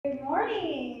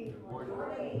morning. Good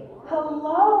morning.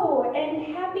 Hello,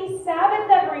 and happy Sabbath,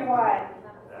 everyone.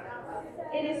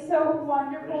 It is so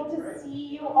wonderful to see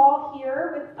you all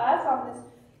here with us on this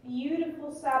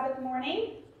beautiful Sabbath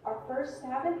morning, our first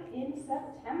Sabbath in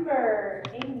September.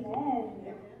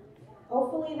 Amen.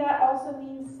 Hopefully that also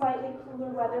means slightly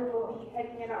cooler weather will be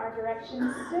heading in our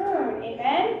direction soon.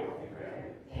 Amen?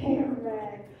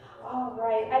 Amen. All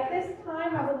right. At this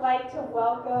time, I would like to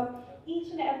welcome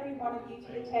each and every one of you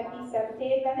to the Tempe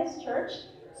Seventh-day Adventist Church.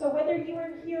 So whether you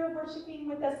are here worshiping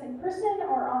with us in person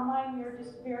or online, we are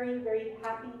just very, very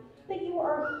happy that you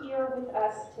are here with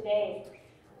us today.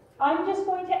 I'm just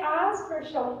going to ask for a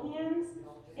show of hands.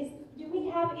 Do we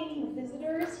have any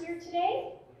visitors here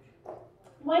today?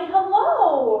 Why,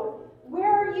 hello!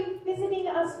 Where are you visiting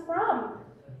us from?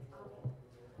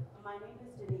 My name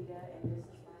is Danita, and this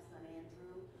is my son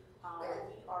Andrew.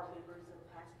 We are members of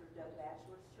Pastor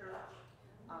Albrecht's church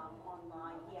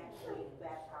online. He actually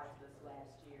baptized us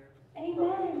last year. Amen.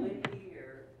 But we live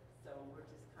here, so we're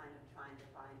just kind of trying to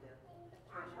find a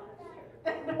church home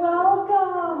here.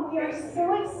 Welcome! We are so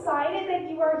excited that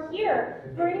you are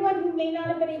here. For anyone who may not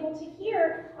have been able to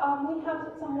hear, we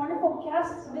have some wonderful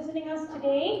guests visiting us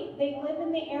today. They live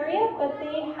in the area, but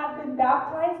they have been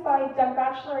baptized by Doug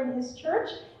Batchelor and his church,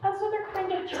 and so they're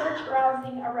kind of church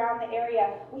browsing around the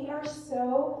area. We are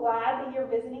so glad that you're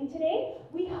visiting today.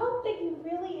 We hope that you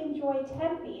really enjoy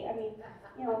Tempe. I mean,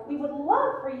 we would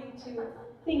love for you to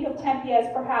think of Tempe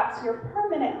as perhaps your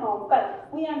permanent home, but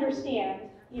we understand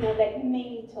that you may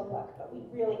need to look, but we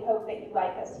really hope that you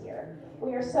like us here.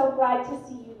 We are so glad to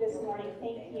see you this morning.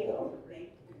 Thank you.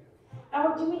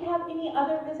 Do we have any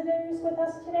other visitors with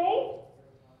us today?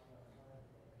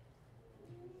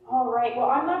 All right. Well,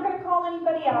 I'm not going to call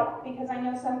anybody out because I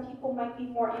know some people might be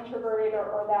more introverted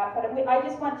or that, but I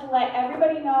just want to let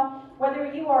everybody know,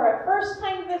 whether you are a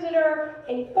first-time visitor,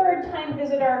 a third-time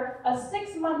visitor, a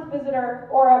 6-month visitor,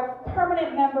 or a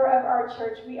permanent member of our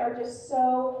church, we are just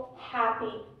so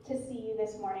happy to see you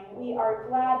this morning. We are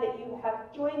glad that you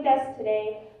have joined us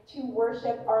today to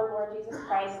worship our Lord Jesus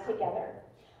Christ together.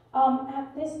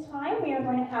 At this time, we are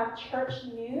going to have church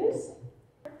news.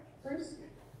 Bruce?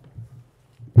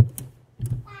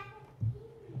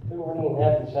 Good morning and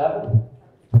happy Sabbath.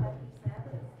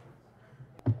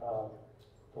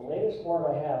 The latest word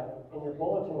I have, in your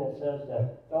bulletin it says that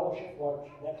fellowship lunch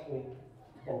next week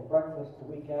and breakfast the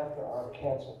week after are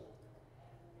canceled.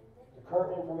 The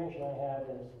current information I have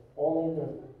is only the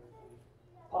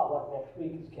potluck next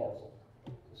week is canceled.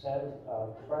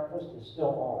 The breakfast is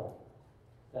still on.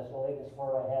 That's the latest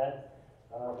word I had.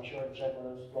 Be sure to check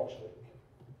with us next week.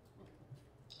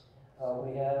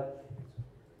 We have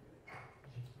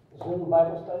Zoom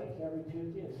Bible studies every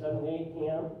Tuesday at 7 to 8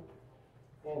 p.m.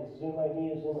 And Zoom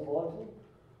ID is in the bulletin.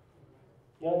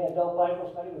 Young Adult Bible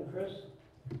Study with Chris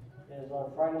is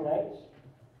on Friday nights.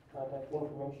 Contact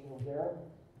information is there.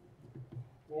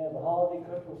 We have a holiday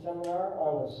cooking seminar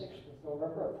on the 6th of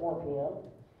November at 4 p.m.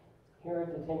 here at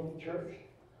the Tempe Church.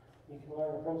 You can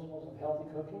learn the principles of healthy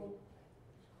cooking.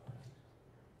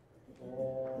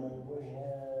 And we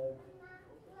have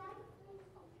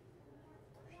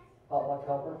potluck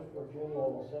helpers for June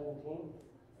on the 17th.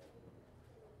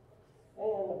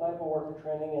 And the Bible Worker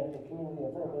Training at the Community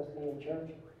Adventist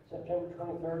Church, September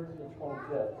 23rd to the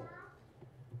 25th.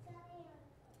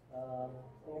 And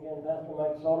again, Pastor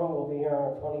Mike Soto will be here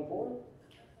on the 24th.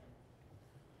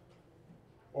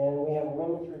 And we have a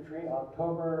women's retreat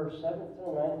October 7th to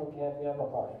the 9th in Camp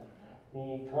Yavapai.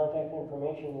 The contact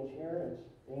information is here.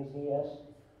 It's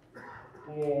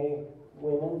AZSDA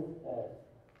Women at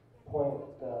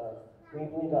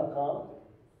Weebly.com.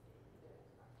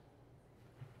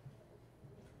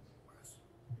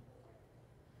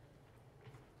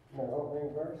 The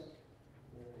opening verse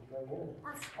is right here.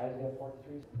 Isaiah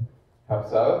 43. Happy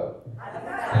Sabbath?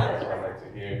 That's what I'd like to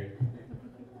hear.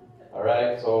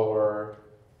 Alright, so our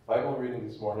Bible reading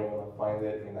this morning, we're going to find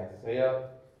it in Isaiah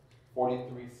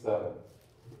 43:7.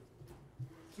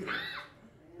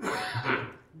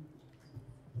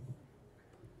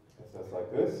 It says like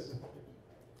this: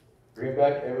 Bring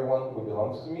back everyone who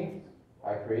belongs to me.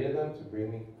 I created them to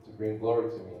bring glory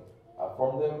to me. I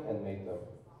formed them and made them.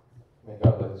 May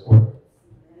God bless His word.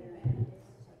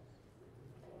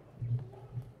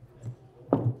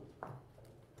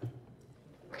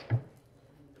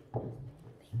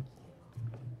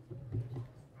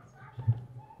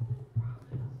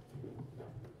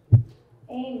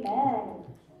 Amen.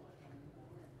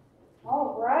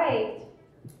 All right.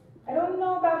 I don't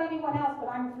know about anyone else, but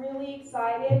I'm really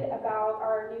excited about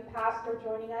our new pastor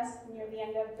joining us near the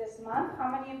end of this month.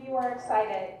 How many of you are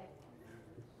excited?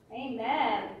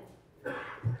 Amen.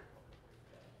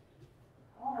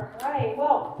 right.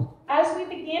 Well, as we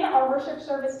begin our worship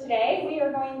service today, we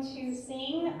are going to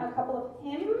sing a couple of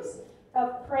hymns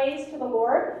of praise to the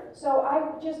Lord. So I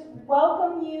just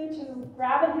welcome you to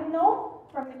grab a hymnal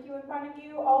from the pew in front of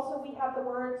you. Also, we have the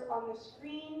words on the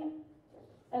screen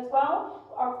as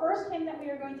well. Our first hymn that we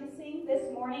are going to sing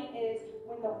this morning is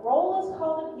When the Roll is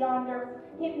Called Up Yonder,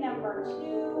 hymn number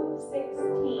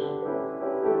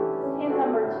 216. Hymn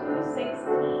number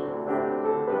 216.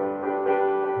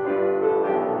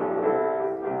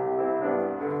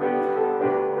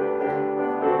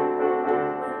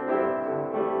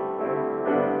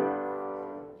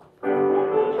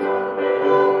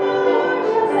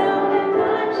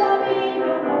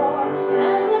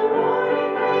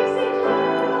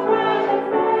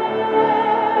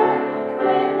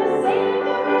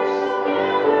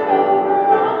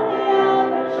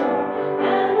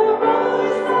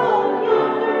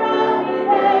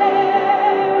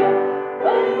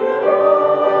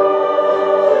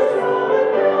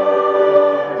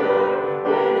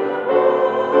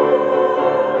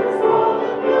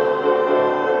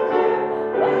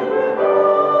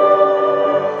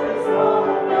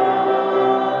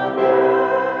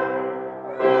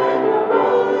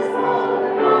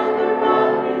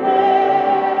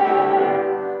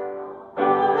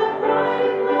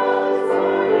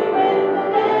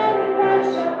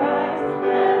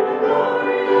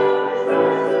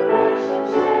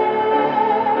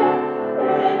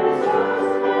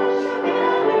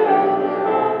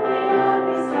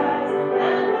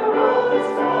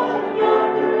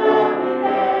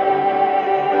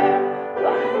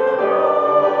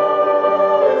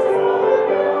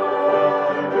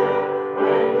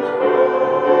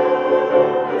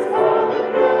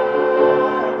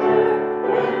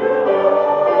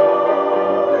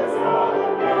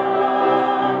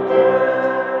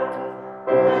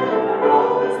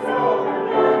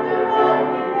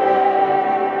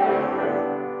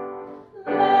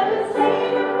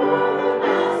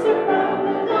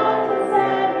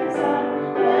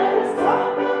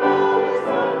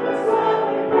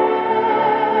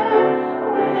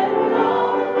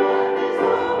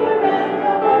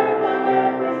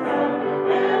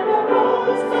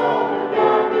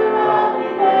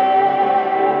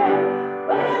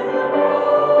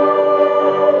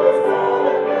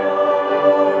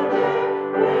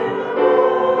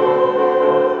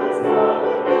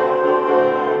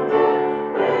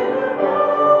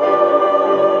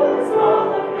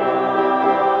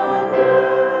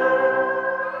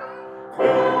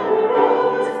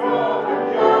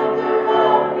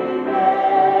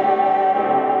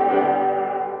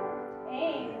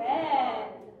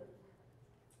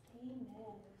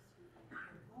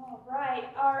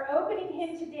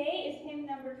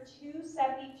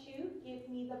 Say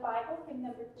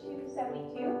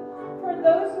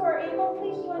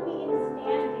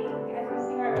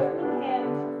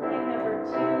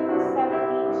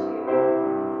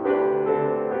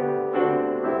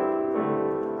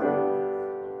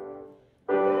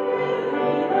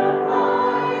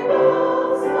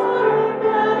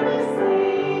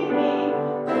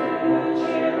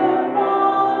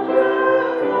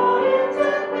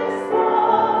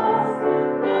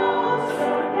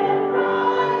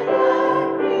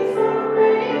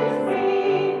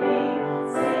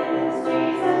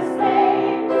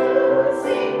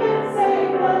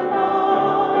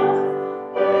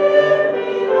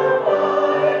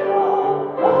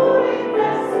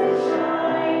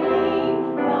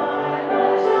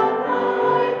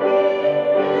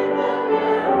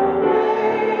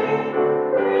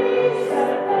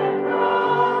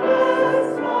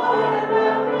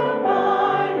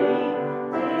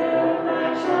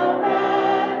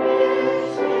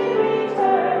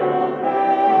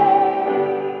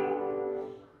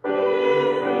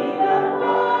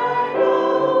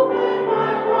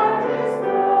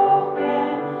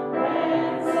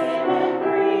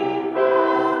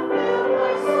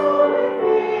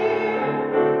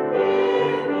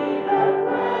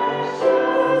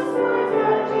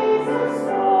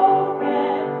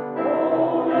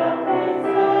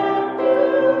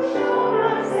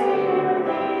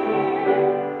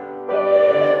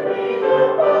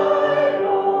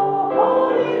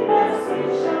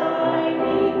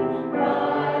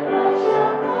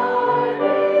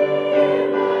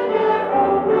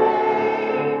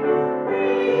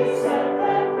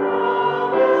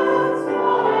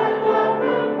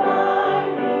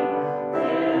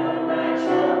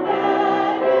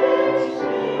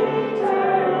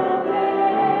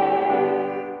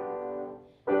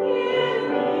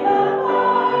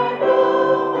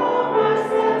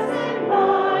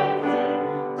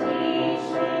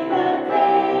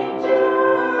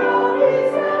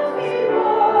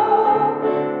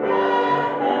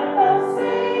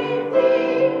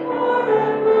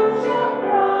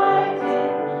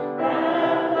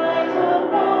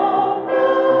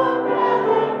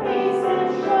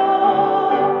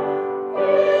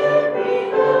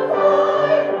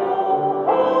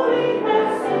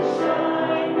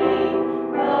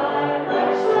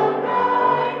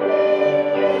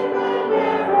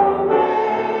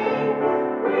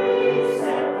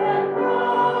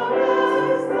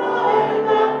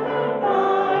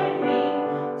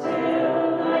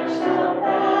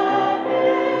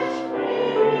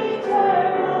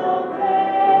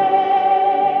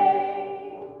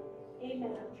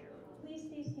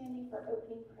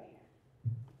opening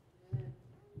prayer.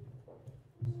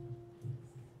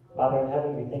 Father in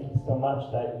heaven, we thank you so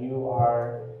much that you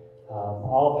are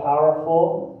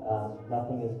all-powerful.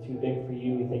 Nothing is too big for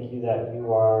you. We thank you that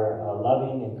you are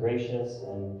loving and gracious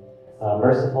and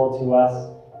merciful to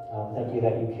us. Thank you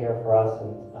that you care for us,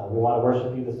 and we want to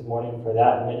worship you this morning for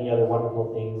that and many other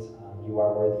wonderful things. You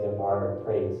are worthy of our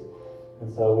praise.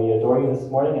 And so we adore you this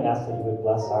morning and ask that you would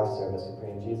bless our service. We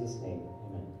pray in Jesus' name.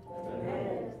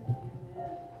 Amen.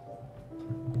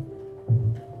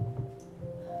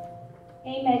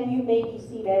 Amen. You may be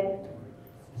seated.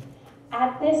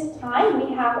 At this time,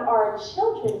 we have our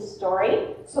children's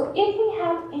story. So if we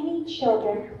have any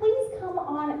children, please come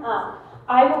on up.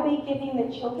 I will be giving the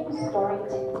children's story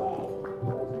today.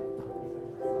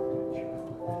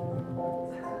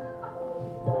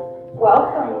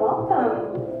 Welcome,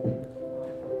 welcome.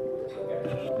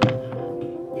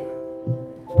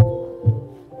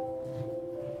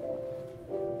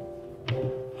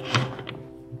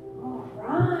 All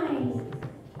right.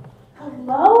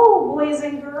 Hello, boys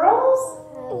and girls.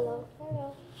 Hello.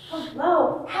 Hello.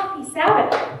 Hello. Happy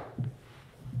Sabbath.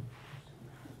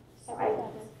 Sorry.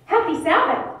 Happy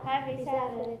Sabbath. Happy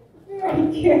Sabbath. Very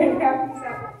good. Happy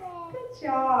Sabbath. Good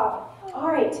job. All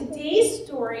right. Today's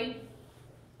story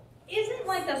isn't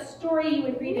like a story you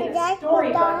would read in a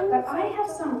storybook, but I have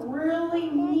some really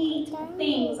neat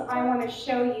things I want to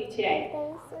show you today.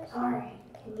 All right.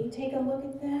 Can you take a look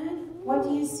at that? What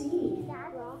do you see?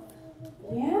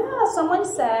 Yeah. Someone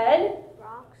said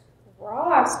Rocks.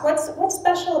 rocks. What's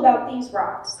special about these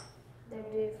rocks? They're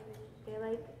different. They're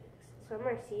like, some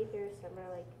are see-through, some are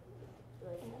like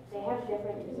they have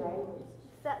different designs.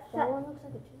 That one looks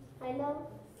like a tree. I know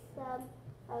some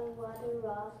are water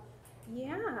rocks.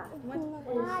 Yeah. And some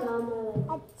are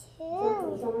like,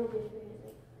 some are different,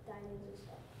 like diamonds and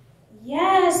stuff.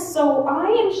 Yes, so I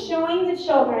am showing the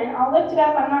children, I'll lift it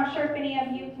up, I'm not sure if any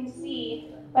of you can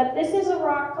see, but this is a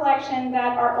rock collection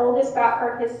that our oldest got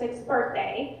for his 6th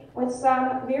birthday with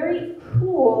some very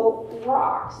cool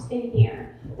rocks in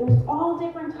here. There's all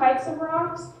different types of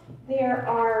rocks. There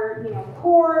are,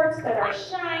 quartz that are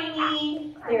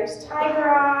shiny. There's tiger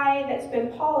eye that's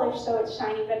been polished so it's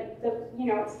shiny, but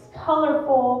it's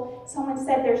colorful. Someone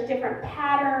said there's different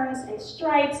patterns and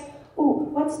stripes. Ooh,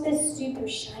 what's this super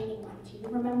shiny one? Do you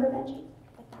remember, Benji?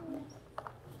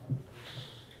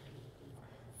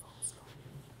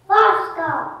 False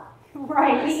gold.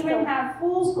 Right, we even have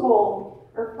fool's gold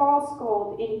or false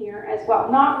gold in here as well.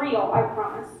 Not real, I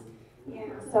promise. Yeah,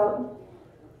 so,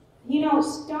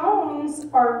 stones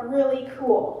are really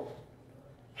cool.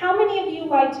 How many of you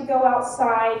like to go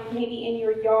outside, maybe in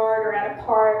your yard or at a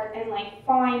park, and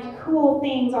find cool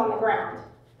things on the ground?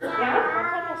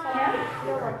 Yeah?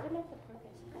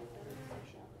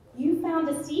 You found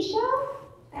a seashell?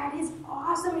 That is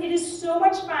awesome. It is so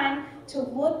much fun to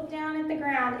look down at the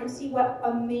ground and see what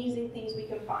amazing things we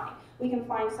can find. We can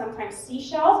find sometimes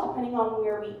seashells, depending on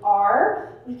where we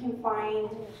are. We can find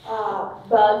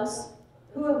bugs.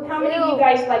 How many of you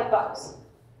guys like bugs?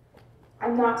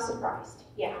 I'm not surprised.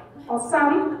 Yeah. Well,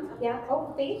 some. Yeah.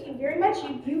 Oh, thank you very much.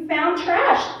 You found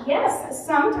trash. Yes.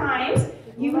 Sometimes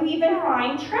you can even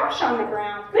find trash on the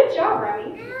ground. Good job,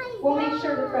 Remy. We'll make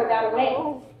sure to throw that away.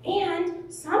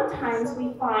 And sometimes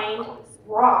we find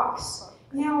rocks.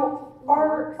 Now,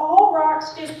 are all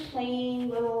rocks just plain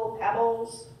little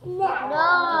pebbles?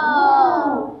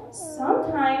 No.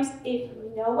 Sometimes, if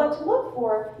you know what to look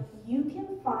for, you can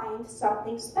find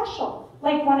something special.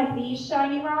 Like one of these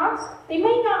shiny rocks. They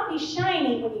may not be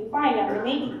shiny when you find them. They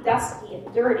may be dusty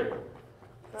and dirty.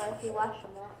 But if you wash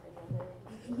them off,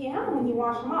 Yeah, when you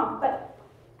wash them off. But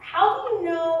how do you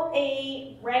know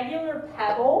a regular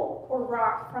pebble or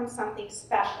rock from something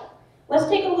special? Let's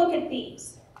take a look at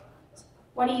these.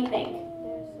 What do you think?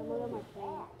 some of them are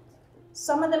plain.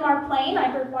 Some of them are plain. I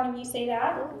heard one of you say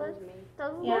that.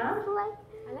 Those Yeah. look like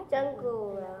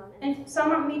jungle. And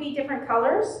some are maybe different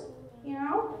colors, I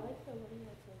like the one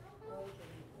that's like orange.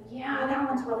 Yeah, that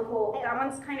one's really cool. That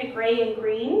one's kind of gray and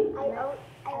green. I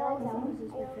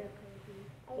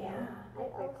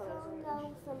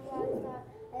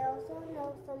also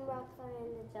know some rocks are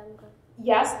in the jungle.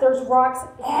 Yes, there's rocks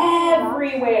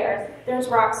everywhere. There's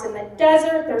rocks in the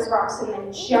desert. There's rocks in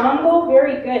the jungle.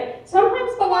 Very good.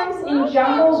 Sometimes the ones in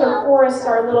jungles or forests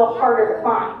are a little harder to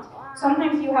find.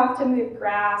 Sometimes you have to move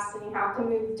grass and you have to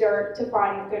move dirt to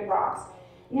find the good rocks.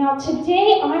 Now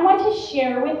today I want to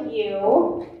share with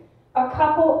you a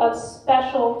couple of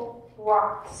special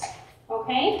rocks.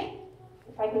 Okay?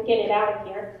 If I can get it out of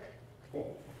here.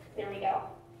 There we go.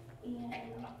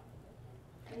 And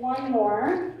one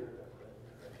more.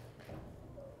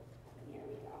 There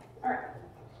we go. All right.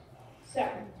 So,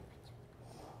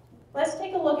 let's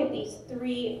take a look at these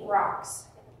 3 rocks.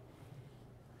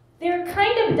 They're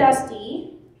kind of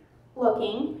dusty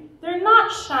looking. They're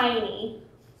not shiny.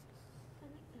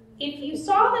 If you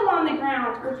saw them on the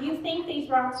ground, would you think these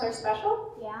rocks are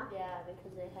special? Yeah. Yeah,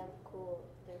 because they're cool.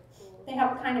 They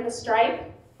have kind of a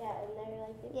stripe. Yeah, and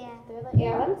they're like,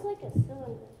 Yeah. One's like a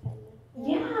cylinder kind of.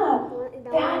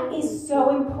 Yeah, that is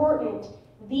so important.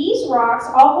 These rocks,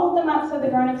 I'll hold them up so the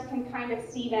grown-ups can kind of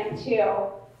see them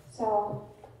too. So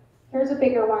here's a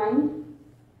bigger one.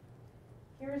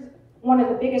 Here's one of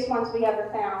the biggest ones we ever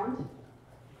found.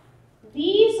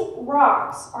 These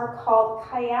rocks are called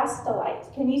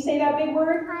chiastolites. Can you say that big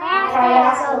word?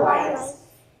 Chiastolites.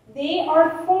 They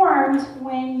are formed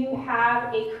when you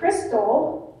have a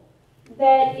crystal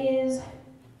that is,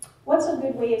 what's a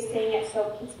good way of saying it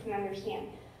so kids can understand?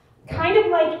 Kind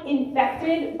of like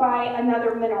infected by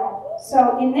another mineral.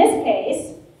 So in this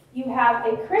case, you have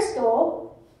a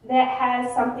crystal that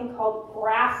has something called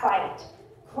graphite.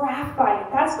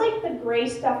 Graphite, that's like the gray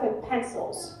stuff in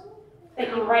pencils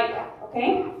that you write with,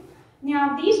 okay?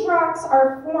 Now, these rocks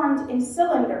are formed in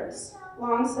cylinders,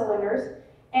 long cylinders,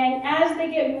 and as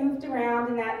they get moved around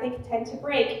and that, they tend to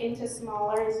break into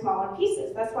smaller and smaller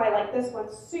pieces. That's why, like, this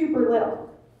one's super little.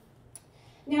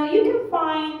 Now, you can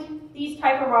find these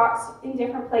type of rocks in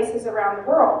different places around the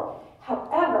world.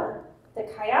 However, the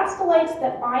chiastolites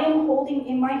that I am holding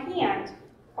in my hand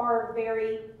are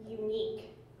very unique.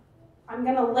 I'm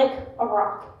going to lick a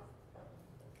rock.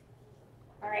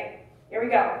 All right, here we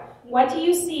go. What do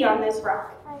you see on this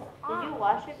rock? Did you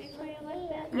wash it before you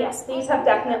licked it? Yes, these have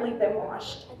definitely been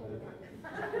washed.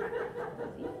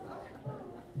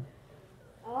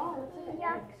 Oh,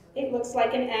 yeah. It looks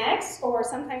like an X, or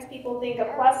sometimes people think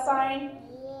a plus sign,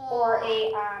 or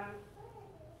a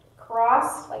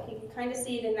cross, like you can kind of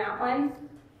see it in that one.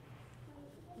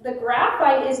 The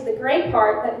graphite is the gray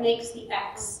part that makes the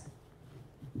X.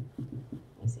 Let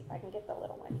me see if I can get the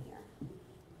little one here.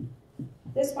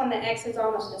 This one, the X is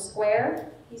almost a square.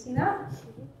 You see that?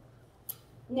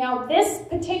 Now this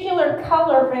particular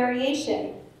color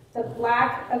variation, the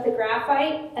black of the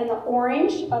graphite and the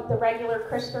orange of the regular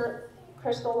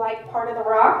crystal-like part of the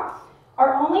rock,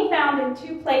 are only found in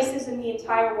 2 places in the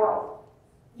entire world.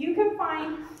 You can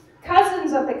find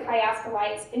cousins of the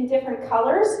chiastolites in different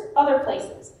colors other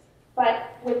places, but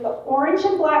with the orange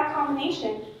and black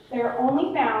combination, they're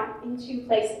only found in 2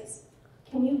 places.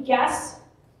 Can you guess?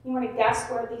 You want to guess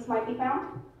where these might be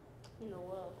found? In the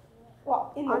world.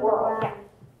 Well, in the world, yeah.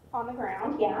 On the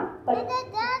ground, yeah. But in the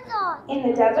desert. In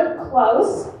the desert,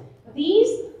 close.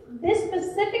 This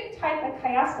specific type of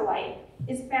chiastolite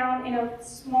is found in a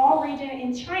small region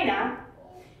in China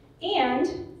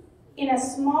and in a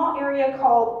small area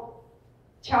called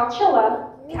Chowchilla,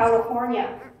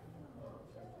 California.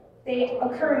 They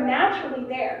occur naturally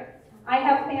there. I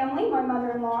have family, my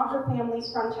mother-in-law, her family's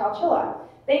from Chowchilla.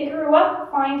 They grew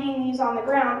up finding these on the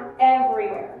ground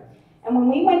everywhere. And when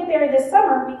we went there this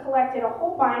summer, we collected a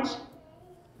whole bunch.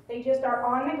 They just are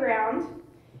on the ground.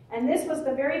 And this was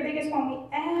the very biggest one we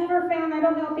ever found. I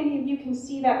don't know if any of you can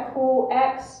see that cool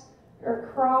X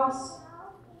or cross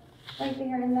right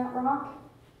there in that rock.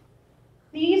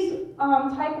 These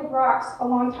type of rocks a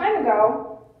long time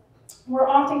ago were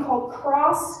often called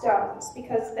cross stones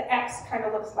because the X kind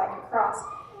of looks like a cross.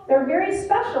 They're very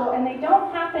special and they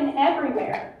don't happen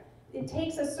everywhere. It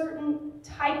takes a certain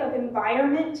type of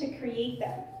environment to create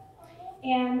them.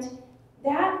 And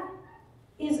that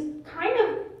is kind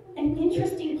of an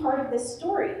interesting part of this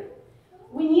story.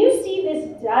 When you see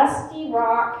this dusty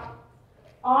rock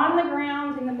on the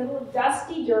ground in the middle of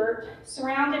dusty dirt,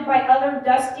 surrounded by other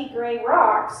dusty gray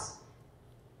rocks,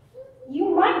 you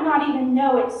might not even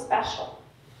know it's special.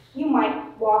 You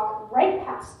might walk right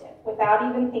past it without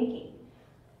even thinking.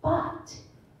 But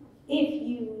if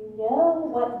you know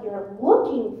what you're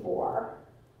looking for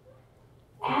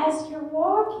as you're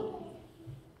walking,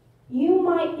 you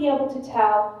might be able to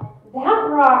tell that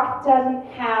rock doesn't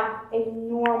have a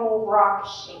normal rock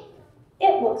shape.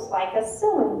 It looks like a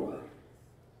cylinder.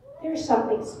 There's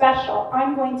something special.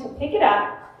 I'm going to pick it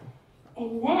up,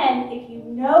 and then if you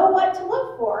know what to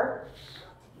look for,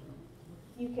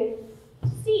 you can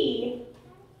see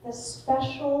the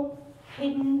special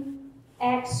hidden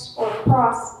X or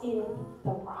cross in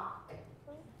the rock.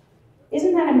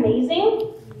 Isn't that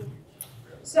amazing?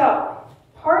 So,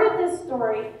 part of this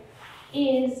story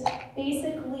is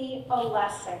basically a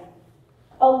lesson.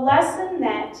 A lesson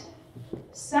that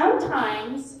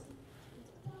sometimes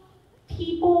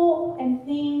people and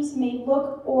things may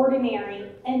look ordinary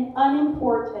and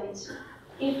unimportant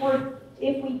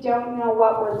if we don't know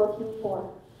what we're looking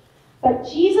for. But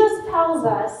Jesus tells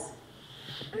us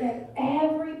that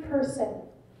every person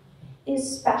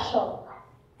is special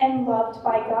and loved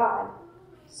by God.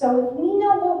 So if we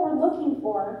know what we're looking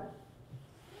for,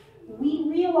 we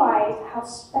realize how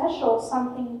special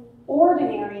something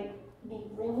ordinary may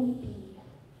really be.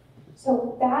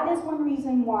 So that is one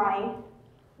reason why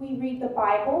we read the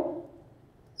Bible,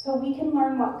 so we can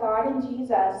learn what God and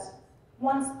Jesus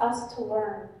wants us to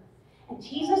learn. And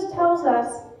Jesus tells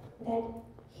us that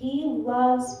he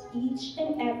loves each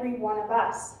and every one of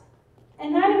us.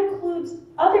 And that includes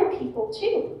other people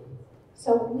too.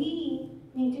 So we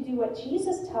need to do what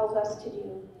Jesus tells us to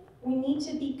do. We need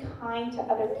to be kind to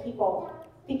other people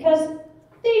because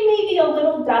they may be a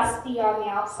little dusty on the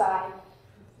outside.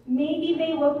 Maybe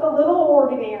they look a little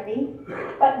ordinary,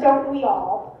 but don't we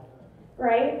all,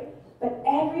 right? But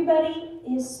everybody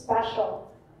is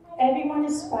special. Everyone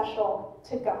is special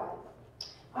to God.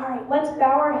 All right, let's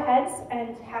bow our heads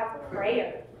and have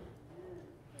prayer.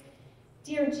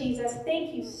 Dear Jesus,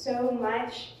 thank you so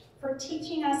much for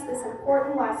teaching us this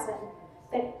important lesson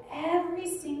that every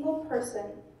single person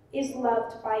is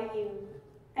loved by you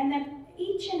and that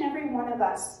each and every one of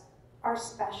us are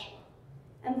special.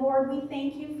 And Lord, we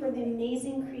thank you for the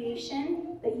amazing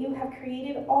creation that you have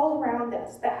created all around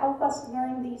us that help us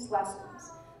learn these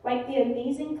lessons, like the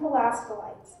amazing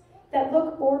cholastolites that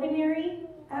look ordinary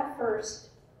at first,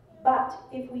 but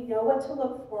if we know what to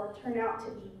look for, turn out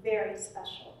to be very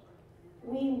special.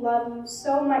 We love you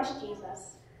so much,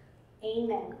 Jesus.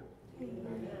 Amen.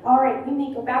 Amen. All right, you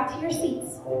may go back to your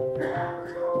seats.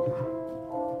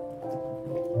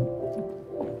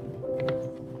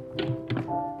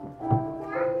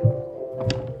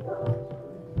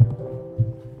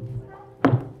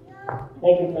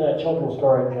 Thank you for that children's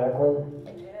story, Jacqueline.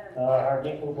 Our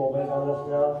deacons will wait on us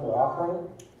now for offering.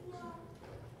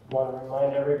 I want to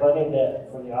remind everybody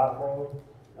that for the offering,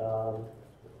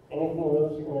 anything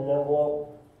loose in an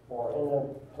envelope or in the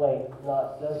plate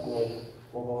not designated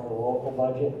will go to the local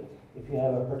budget. If you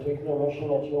have a particular mission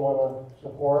that you want to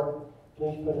support,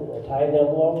 please put it in a tithe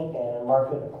envelope and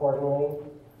mark it accordingly,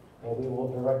 and we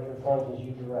will direct your funds as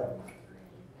you direct.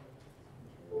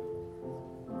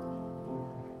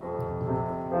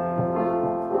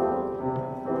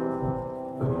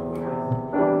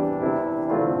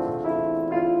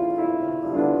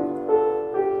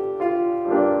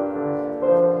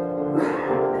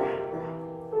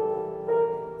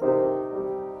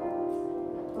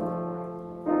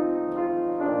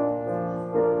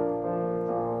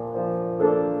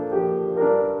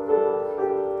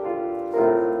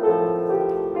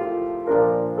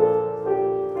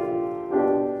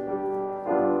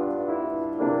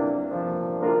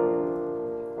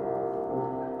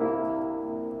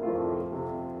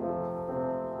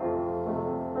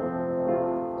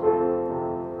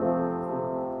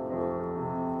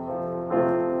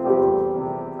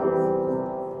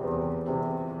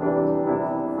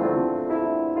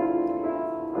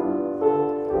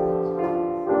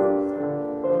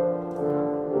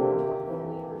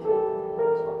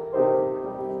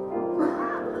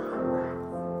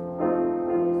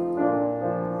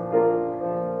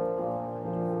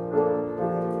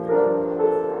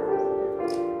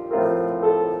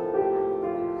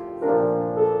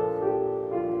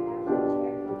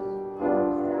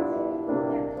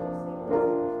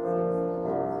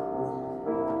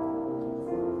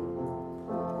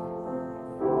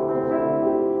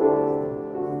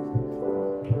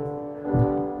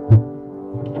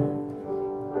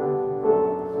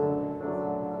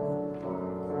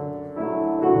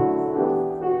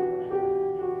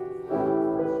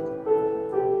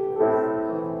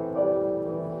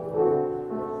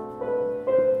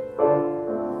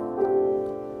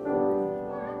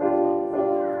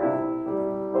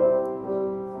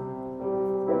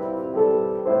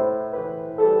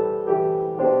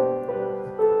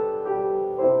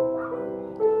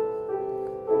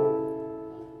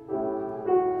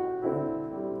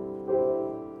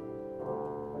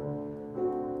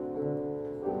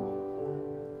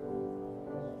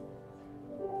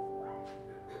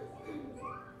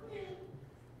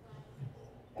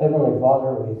 Heavenly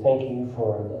Father, we thank you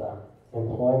for the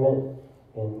employment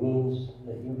and means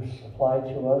that you supply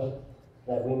to us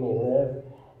that we may live.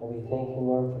 And we thank you,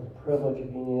 Lord, for the privilege of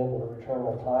being able to return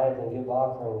a tithe and give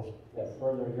offerings that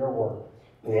further your work.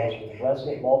 We ask you to bless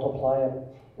it, multiply it,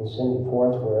 and send it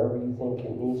forth wherever you think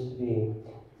it needs to be,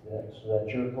 so that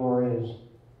your glory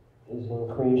is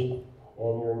increased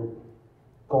and your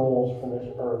goals for this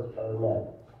earth are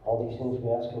met. All these things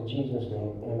we ask in Jesus'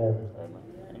 name. Amen.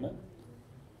 Amen.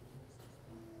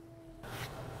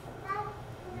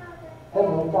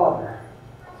 Heavenly Father,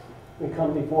 we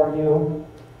come before you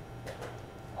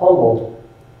humbled,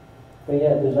 but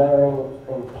yet desiring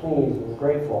and pleased and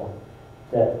grateful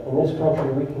that in this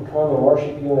country we can come and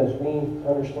worship you as we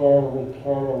understand we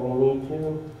can and we need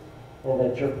to, and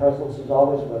that your presence is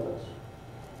always with us.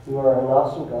 You are an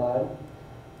awesome God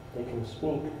that can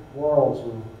speak worlds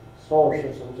and solar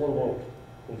systems into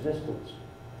existence.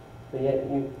 But yet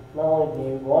you not only do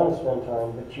you want to spend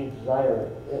time, but you desire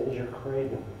it as your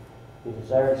creator. You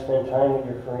desire to spend time with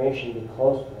your creation, be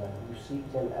close to them. You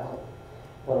seek them out.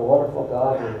 What a wonderful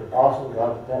God and an awesome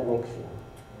God that makes you.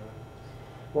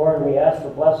 Lord, we ask for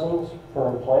blessings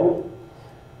for employment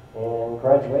and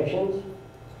graduations,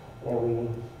 and we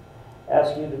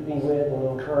ask you to be with and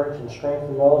encourage and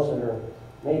strengthen those that are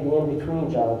maybe in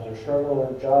between jobs or struggling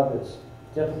with a job that's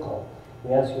difficult.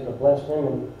 We ask you to bless them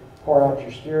and pour out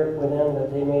your Spirit with them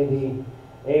that they may be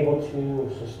able to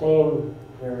sustain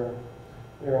their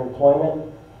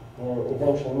employment and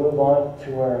eventually move on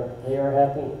to where they are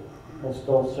happy and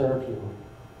still serve you.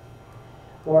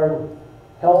 Lord,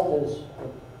 health is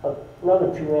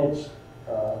another two-edged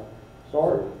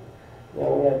sword. You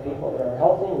know, we have people that are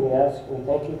healthy, and we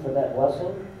thank you for that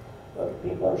blessing, but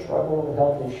people are struggling with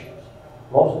health issues,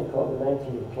 mostly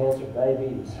COVID-19, cancer,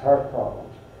 diabetes, heart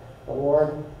problems. But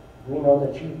Lord, we know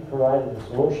that you provided the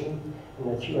solution,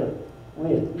 and that you are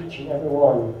with each and every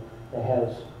one that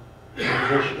has this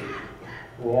issue.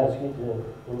 We ask you to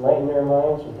enlighten their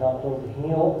minds and help them to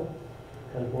heal,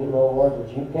 because we know, Lord, that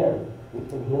you can. You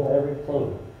can heal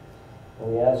everything.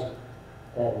 And we ask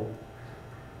that,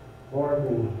 Lord,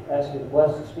 we ask you to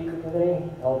bless the speaker today,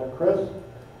 Elder Chris,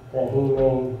 that he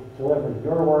may deliver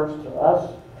your words to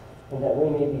us, and that we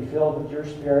may be filled with your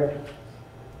Spirit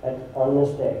on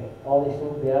this day. All these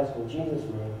things we ask in Jesus'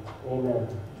 name. Amen.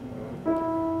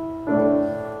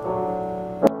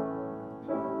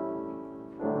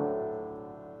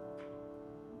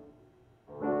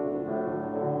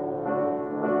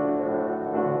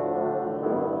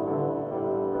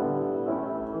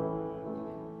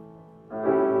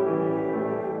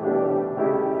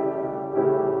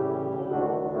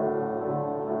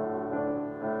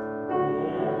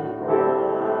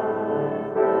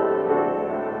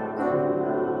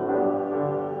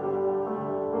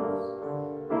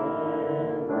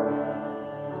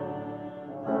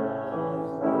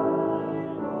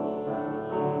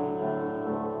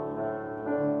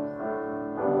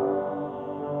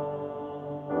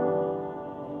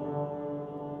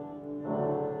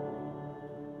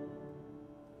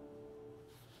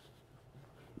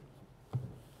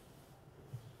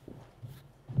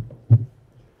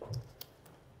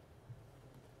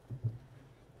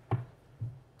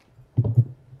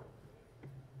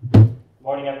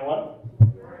 Morning, everyone.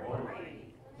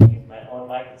 Use my own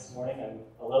mic this morning. I'm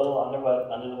a little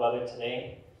under the weather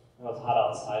today. I know it's hot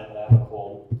outside, but I have a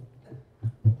cold.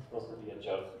 It's supposed to be a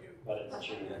joke, but it's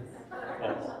true.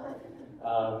 Yes.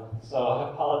 So I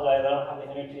apologize. I don't have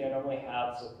the energy I normally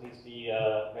have, so please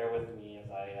bear with me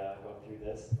as I go through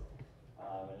this.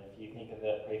 And if you think of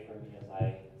it, pray for me as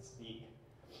I speak.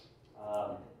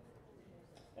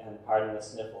 And pardon the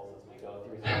sniffles as we go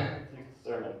through the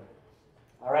sermon.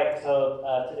 All right, so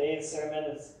today's sermon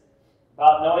is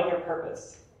about knowing your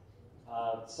purpose.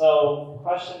 So,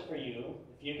 question for you: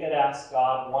 if you could ask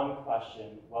God one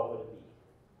question, what would it be?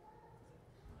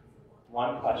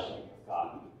 One question of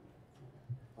God.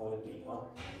 What would it be?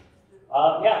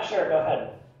 Yeah, sure, go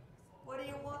ahead. What do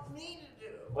you want me to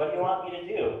do? What do you want me to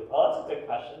do? Well, that's a good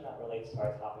question. That relates to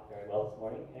our topic very well this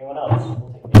morning. Anyone else?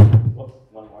 We'll take maybe, whoops,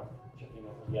 one more. Tripping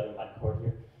over the other mic cord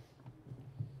here.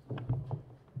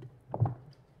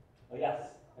 Oh,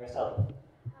 yes, Araceli.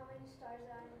 How many stars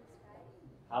are in the sky?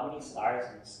 How many stars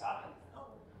in the sky?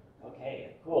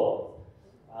 Okay, cool.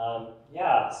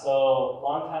 Yeah, so a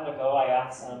long time ago I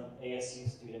asked some ASU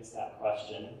students that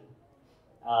question.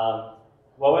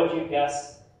 What would you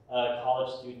guess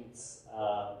college students'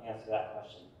 answer to that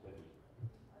question would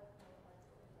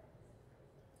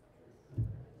be?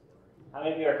 How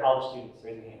many of you are college students?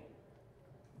 Raise your hand.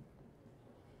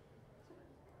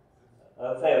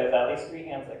 Let's say there's at least 3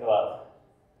 hands that go up.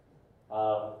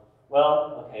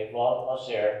 I'll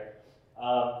share.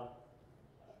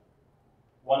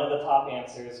 One of the top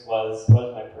answers was, what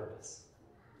is my purpose?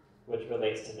 Which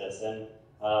relates to this. And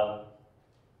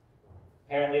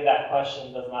apparently that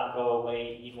question does not go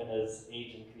away even as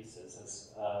age increases,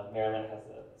 as Marilyn has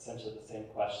essentially the same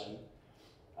question.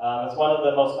 It's one of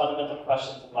the most fundamental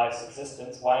questions of life's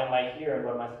existence. Why am I here, and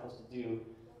what am I supposed to do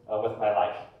with my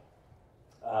life?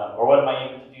 Or what am I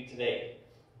able to do today?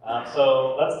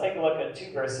 So let's take a look at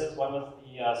 2 verses. One was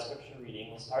the scripture reading.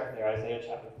 We'll start there, Isaiah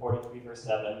chapter 43, verse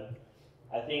 7.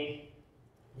 I think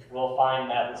we'll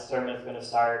find that the sermon is going to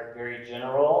start very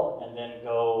general and then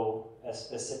go as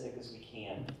specific as we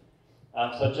can.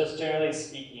 So just generally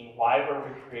speaking, why were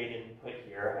we created and put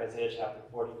here? Isaiah chapter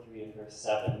 43 and verse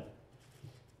 7.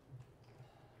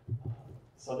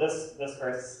 So this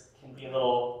verse can be a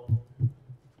little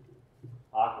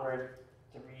awkward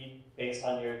to read based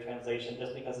on your translation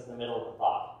just because it's the middle of the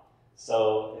thought.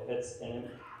 So if it's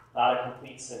not a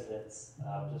complete sentence,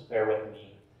 just bear with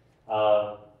me.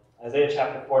 Isaiah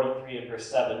chapter 43 and verse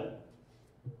 7,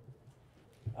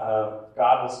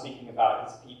 God was speaking about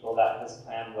his people, that his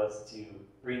plan was to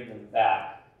bring them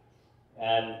back.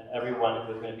 And everyone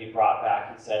who was going to be brought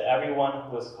back, he said, everyone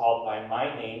who was called by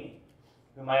my name,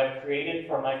 whom I have created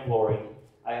for my glory,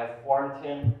 I have formed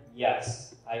him,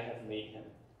 yes, I have made him.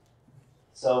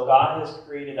 So God has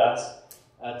created us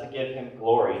to give him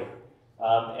glory.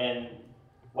 And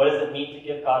what does it mean to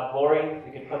give God glory?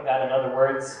 We could put that in other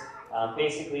words.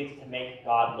 Basically, to make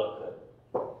God look good.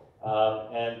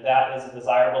 And that is a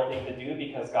desirable thing to do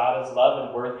because God is love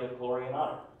and worthy of glory and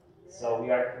honor. So we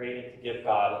are created to give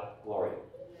God glory.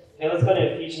 Okay, let's go to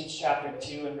Ephesians chapter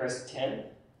 2 and verse 10.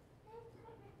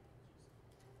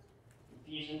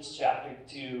 Ephesians chapter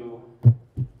 2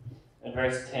 and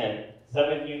verse 10. Some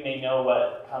of you may know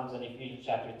what comes in Ephesians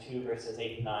chapter 2, verses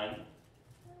 8 and 9.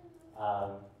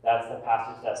 That's the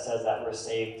passage that says that we're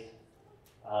saved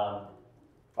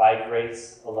by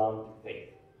grace alone through faith.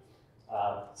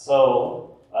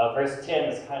 So verse 10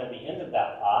 is kind of the end of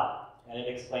that thought, and it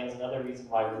explains another reason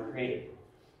why we're created.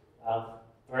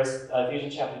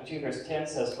 Ephesians chapter 2, verse 10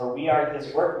 says, for we are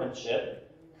his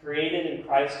workmanship, created in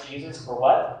Christ Jesus for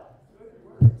what?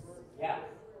 Yeah.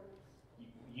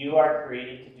 You are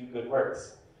created to do good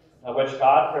works, which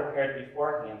God prepared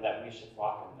beforehand that we should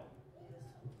walk in them.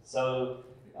 So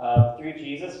through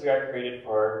Jesus, we are created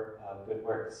for good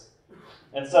works.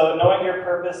 And so knowing your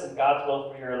purpose and God's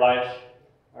will for your life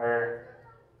are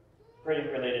pretty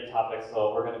related topics,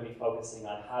 so we're going to be focusing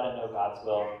on how to know God's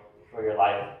will for your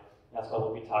life. That's what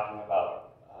we'll be talking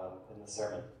about in the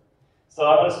sermon. So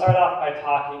I'm going to start off by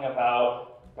talking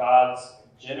about God's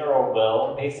general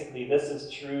will. Basically, this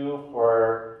is true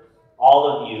for all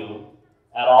of you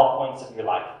at all points of your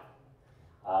life.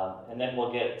 And then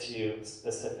we'll get to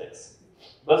specifics.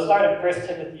 Let's start in 1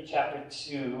 Timothy chapter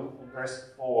 2 and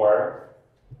verse 4.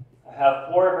 I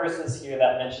have 4 verses here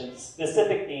that mention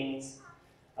specific things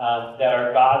that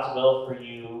are God's will for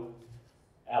you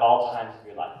at all times of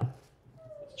your life.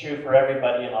 It's true for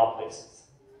everybody in all places.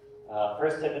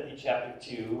 1 Timothy chapter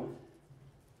 2.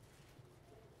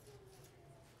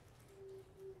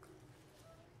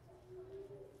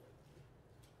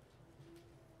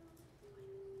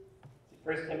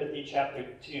 1 Timothy chapter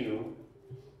 2,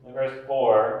 and verse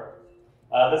 4.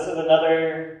 This is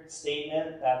another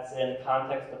statement that's in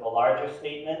context of a larger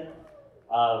statement.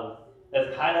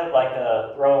 It's kind of like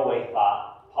a throwaway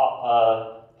thought.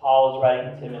 Paul is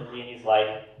writing to Timothy, and he's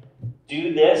like,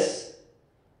 do this,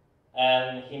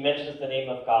 and he mentions the name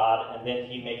of God, and then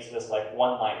he makes this like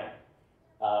one-liner.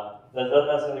 That doesn't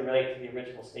necessarily relate to the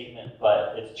original statement,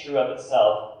 but it's true of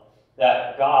itself,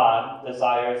 that God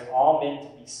desires all men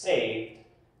to be saved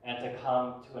and to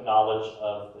come to a knowledge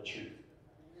of the truth.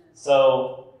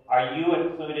 So, are you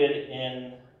included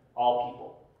in all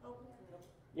people?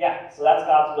 Yeah, so that's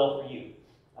God's will for you.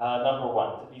 Number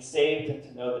 1, to be saved and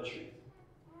to know the truth.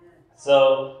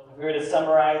 So, if we were to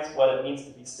summarize what it means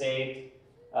to be saved,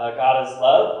 God is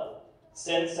love.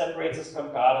 Sin separates us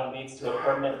from God and leads to a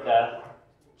permanent death.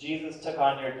 Jesus took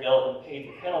on your guilt and paid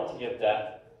the penalty of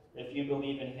death. If you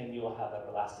believe in him, you will have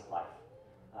everlasting life.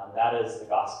 That is the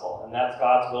gospel. And that's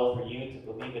God's will for you, to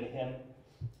believe in him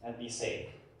and be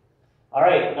saved. All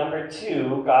right, number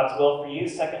 2, God's will for you,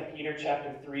 2 Peter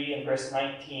chapter 3 and verse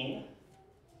 19.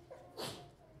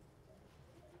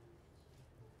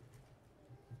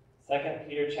 2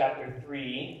 Peter chapter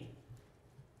 3.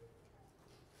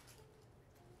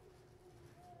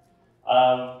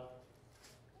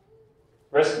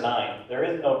 Verse 9. There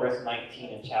is no verse 19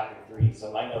 in chapter 3,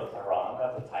 so my notes are wrong.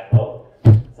 That's a typo.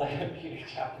 2 Peter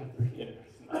chapter 3 and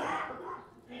verse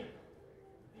 9.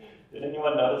 Did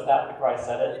anyone notice that before I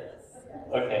said it?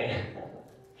 Okay.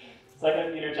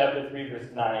 2 Peter chapter 3,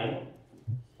 verse 9.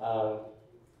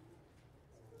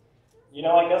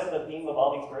 I guess the theme of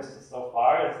all these verses so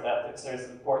far is that there's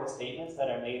important statements that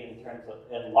are made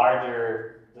in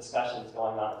larger discussions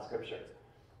going on in Scripture.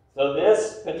 So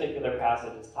this particular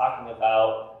passage is talking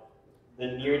about the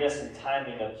nearness and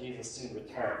timing of Jesus' soon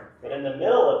return. But in the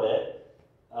middle of it,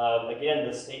 again,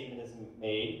 this statement is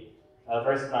made.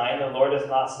 Verse 9, the Lord is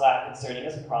not slack concerning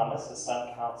his promise, as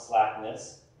some count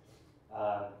slackness,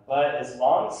 but is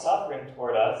long-suffering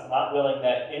toward us, not willing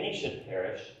that any should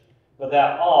perish, but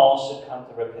that all should come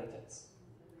to repentance.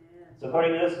 So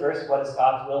according to this verse, what is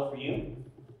God's will for you?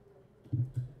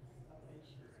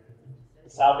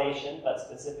 salvation, but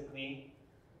specifically,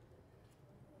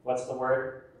 what's the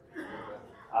word?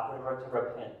 Operative word, to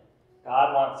repent.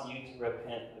 God wants you to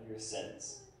repent of your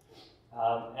sins.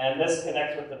 And this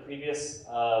connects with the previous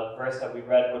verse that we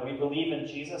read. When we believe in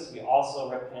Jesus, we also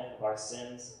repent of our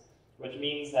sins, which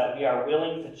means that we are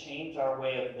willing to change our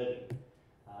way of living.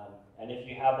 And if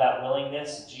you have that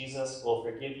willingness, Jesus will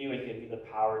forgive you and give you the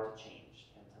power to change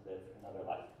and to live another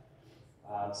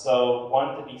life. So,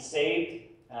 1, to be saved,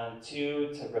 and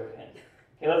 2, to repent.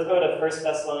 Okay, let's go to 1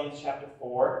 Thessalonians chapter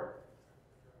 4.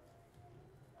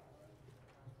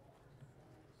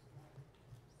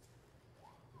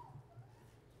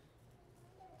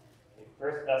 Okay,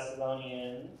 1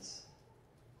 Thessalonians,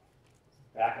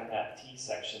 back in that T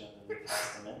section of the New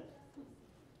Testament.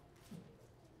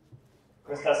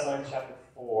 1 Thessalonians chapter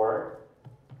 4,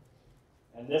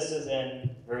 and this is in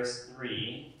verse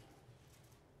 3.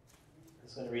 I'm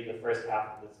just going to read the first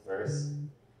half of this verse.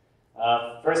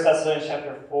 1 Thessalonians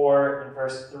chapter 4 and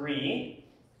verse 3,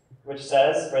 which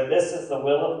says, "For this is the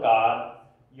will of God,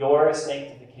 your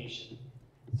sanctification."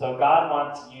 So God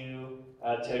wants you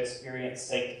to experience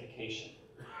sanctification,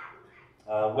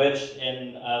 which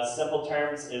in simple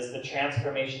terms is the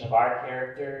transformation of our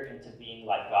character into being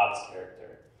like God's character.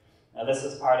 Now, this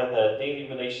is part of the daily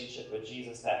relationship with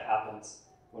Jesus that happens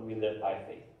when we live by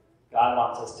faith. God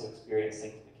wants us to experience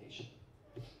sanctification.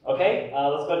 Okay,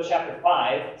 let's go to chapter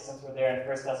 5, since we're there in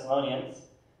 1 Thessalonians.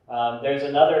 There's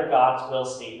another God's will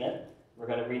statement. We're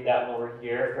going to read that while we're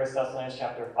here. 1 Thessalonians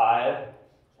chapter 5,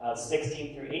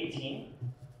 16 through 18.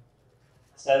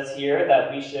 It says here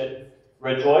that we should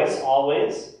rejoice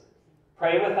always,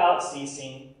 pray without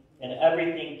ceasing, in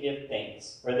everything give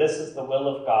thanks, for this is the will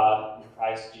of God in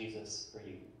Christ Jesus for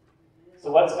you.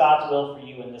 So what's God's will for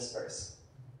you in this verse?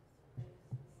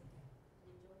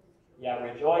 Yeah,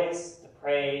 rejoice, to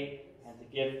pray, and to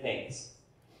give thanks.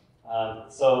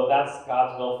 So that's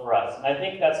God's will for us. And I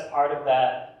think that's part of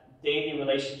that daily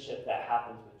relationship that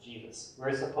happens with Jesus.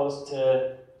 We're supposed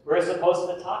to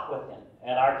talk with him,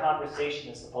 and our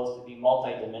conversation is supposed to be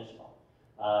multidimensional.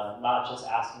 Not just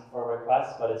asking for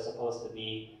requests, but it's supposed to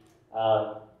be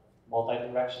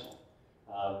multi-directional.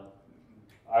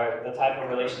 The type of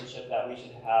relationship that we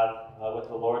should have with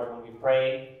the Lord when we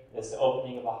pray is the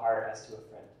opening of a heart as to a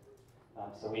friend.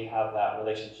 So we have that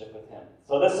relationship with him.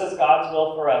 So this is God's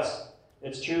will for us.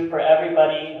 It's true for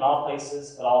everybody in all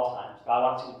places at all times. God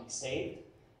wants you to be saved.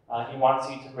 He wants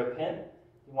you to repent.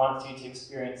 He wants you to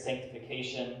experience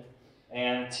sanctification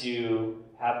and to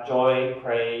have joy,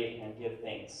 pray, and give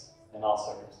thanks in all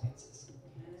circumstances.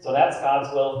 So that's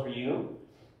God's will for you.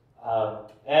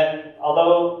 And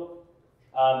although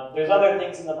there's other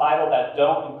things in the Bible that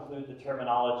don't include the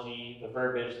terminology, the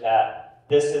verbiage that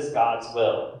this is God's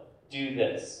will, do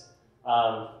this.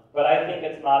 But I think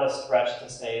it's not a stretch to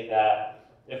say that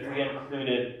if we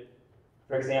included,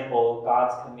 for example,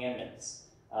 God's commandments,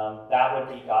 that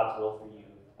would be God's will for you,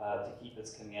 to keep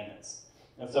his commandments.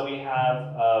 And so we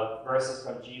have verses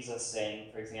from Jesus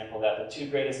saying, for example, that the 2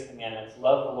 greatest commandments,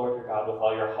 love the Lord your God with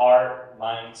all your heart,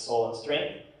 mind, soul, and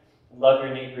strength, and love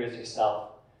your neighbor as yourself.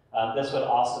 This would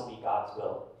also be God's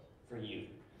will for you.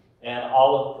 And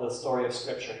all of the story of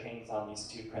Scripture hangs on these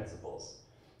 2 principles.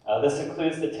 This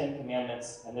includes the 10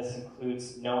 Commandments, and this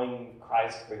includes knowing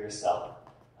Christ for yourself,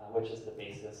 which is the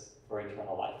basis for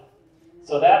eternal life.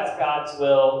 So that's God's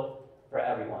will for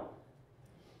everyone.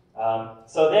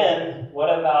 So then, what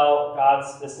about God's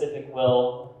specific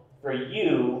will for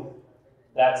you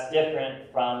that's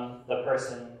different from the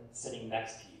person sitting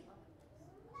next to you?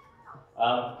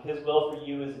 His will for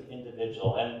you as an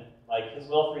individual, and like his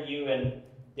will for you in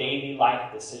daily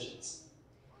life decisions.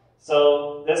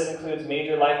 So this includes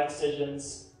major life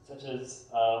decisions, such as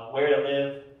where to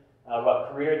live,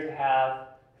 what career to have,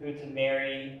 who to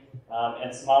marry,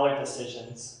 and smaller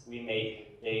decisions we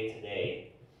make day to day.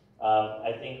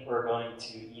 I think we're going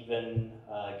to even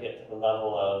get to the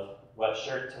level of what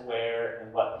shirt to wear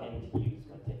and what pen to use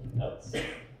when taking notes.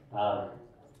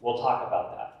 We'll talk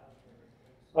about that.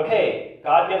 Okay,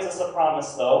 God gives us a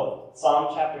promise, though.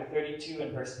 Psalm chapter 32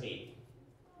 and verse 8.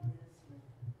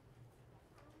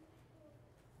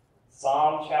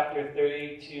 Psalm chapter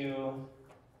 32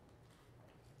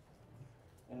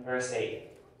 and verse 8.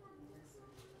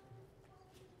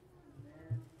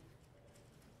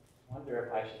 I wonder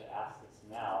if I should ask this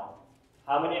now.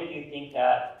 How many of you think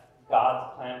that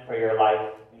God's plan for your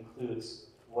life includes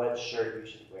what shirt you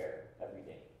should wear every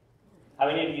day? How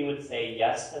many of you would say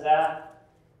yes to that?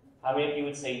 How many of you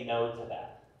would say no to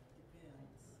that?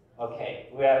 Okay,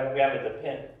 we have a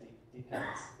depends.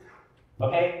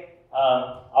 Okay,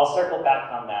 I'll circle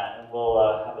back on that and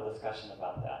we'll have a discussion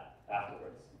about that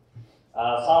afterwards.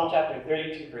 Psalm chapter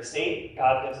 32, verse 8,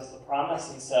 God gives us the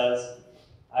promise. He says,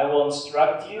 I will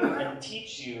instruct you and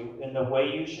teach you in the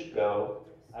way you should go.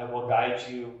 I will guide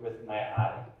you with my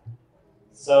eye.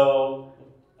 So,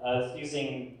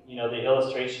 using the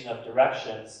illustration of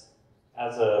directions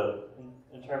as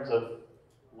in terms of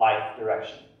life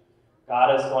direction.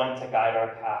 God is going to guide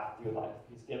our path through life.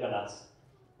 He's given us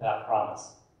that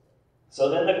promise. So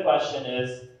then the question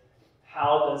is,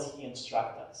 how does he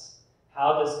instruct us?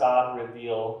 How does God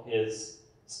reveal his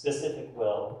specific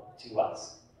will to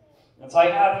us? And so I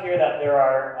have here that there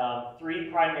are 3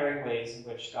 primary ways in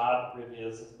which God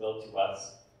reveals his will to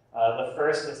us. The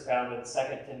first is found in 2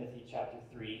 Timothy chapter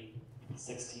 3,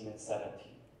 16 and 17.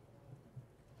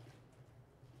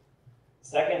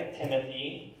 2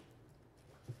 Timothy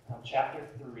chapter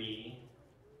 3,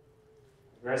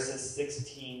 verses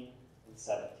 16 and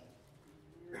 17.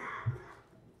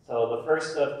 So the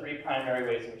first of 3 primary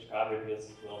ways in which God reveals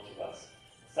his will to us.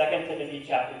 2 Timothy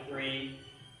chapter 3,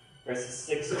 verses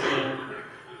 16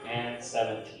 and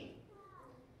 17.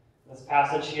 This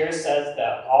passage here says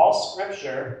that all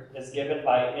Scripture is given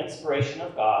by inspiration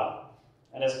of God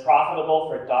and is profitable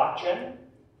for doctrine,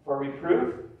 for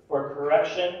reproof, for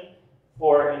correction,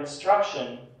 for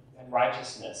instruction in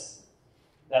righteousness,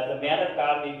 that the man of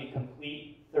God may be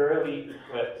complete, thoroughly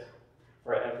equipped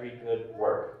for every good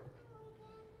work.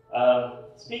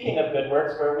 Speaking of good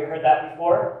works, where have we heard that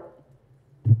before?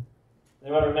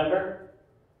 Anyone remember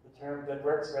the term good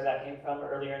works, where that came from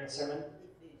earlier in the sermon?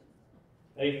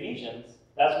 Ephesians.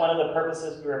 That's one of the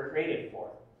purposes we were created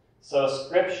for. So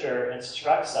Scripture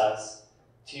instructs us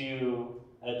to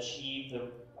achieve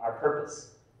our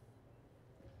purpose,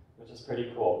 which is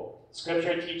pretty cool.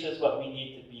 Scripture teaches what we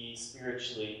need to be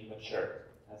spiritually mature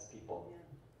as people.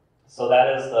 So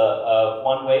that is the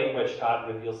one way in which God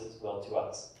reveals his will to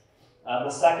us. The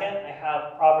second, I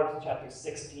have Proverbs chapter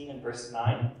 16 and verse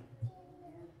 9.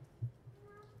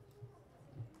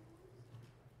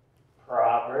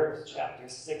 Proverbs chapter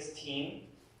 16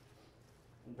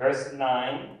 and verse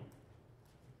 9.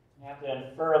 You have to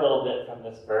infer a little bit from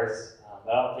this verse,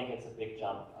 but I don't think it's a big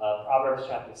jump. Proverbs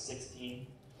chapter 16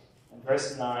 and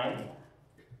verse 9.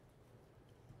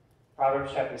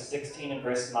 Proverbs chapter 16 and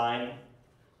verse 9.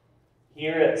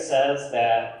 Here it says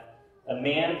that a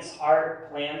man's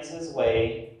heart plans his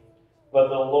way, but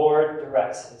the Lord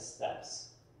directs his steps.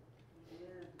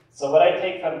 So what I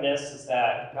take from this is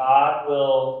that God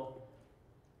will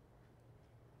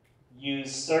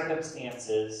use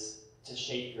circumstances to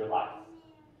shape your life.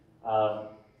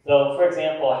 So, for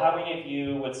example, how many of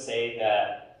you would say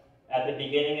that at the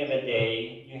beginning of a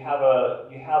day, you have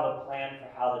a plan for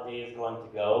how the day is going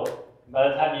to go? By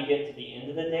the time you get to the end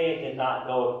of the day, it did not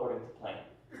go according to plan.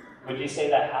 Would you say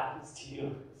that happens to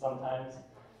you sometimes?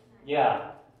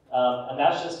 Yeah. And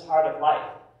that's just part of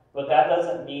life. But that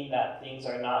doesn't mean that things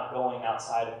are not going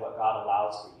outside of what God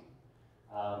allows for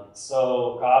you.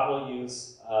 So God will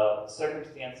use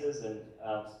circumstances and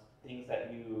things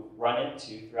that you run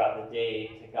into throughout the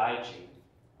day to guide you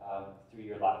through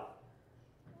your life.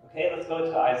 Okay, let's go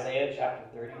to Isaiah chapter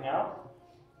 30 now.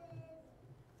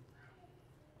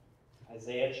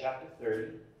 Isaiah chapter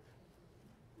 30.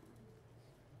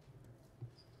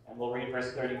 And we'll read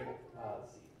verse 34.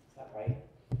 Let's see, is that right?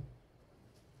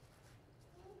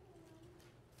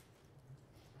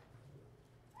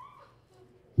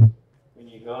 When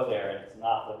you go there, and it's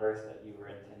not the verse that you were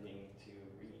intending to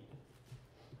read.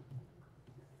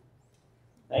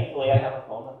 Thankfully, I have a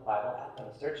phone with a Bible app and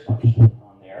a search function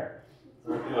on there.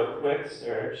 So we'll do a quick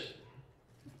search.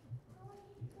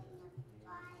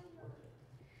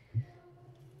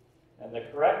 And the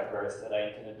correct verse that I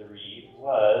intended to read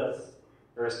was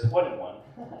verse 21.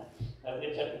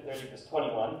 Isaiah chapter 30, verse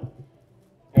 21.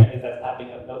 Apparently that's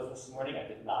typing up notes this morning. I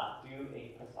did not do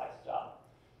a precise job.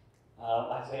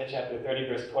 Isaiah chapter 30,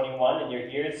 verse 21. And your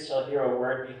ears shall hear a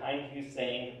word behind you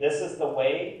saying, this is the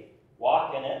way,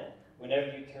 walk in it, whenever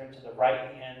you turn to the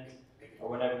right hand or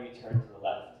whenever you turn to the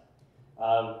left.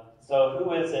 So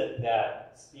who is it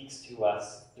that speaks to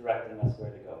us, directing us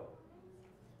where to go?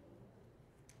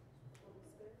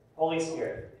 Holy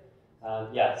Spirit.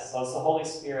 Yes, so it's the Holy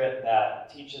Spirit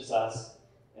that teaches us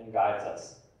and guides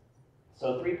us.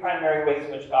 So 3 primary ways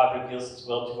in which God reveals his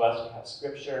will to us. We have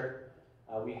Scripture,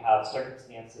 we have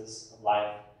circumstances of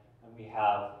life, and we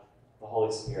have the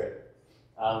Holy Spirit.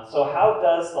 So how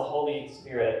does the Holy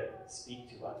Spirit speak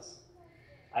to us?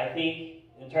 I think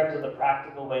in terms of the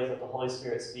practical ways that the Holy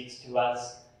Spirit speaks to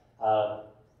us,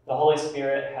 the Holy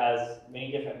Spirit has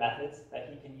many different methods that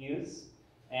he can use.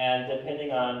 And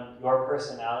depending on your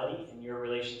personality and your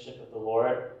relationship with the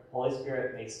Lord, Holy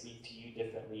Spirit may speak to you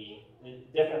differently, in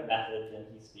different methods than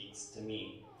he speaks to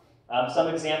me. Some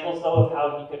examples, though, of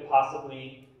how he could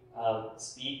possibly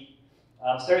speak.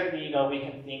 Certainly, we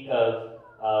can think of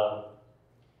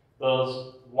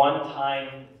those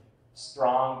one-time,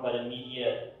 strong but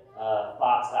immediate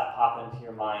thoughts that pop into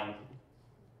your mind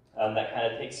that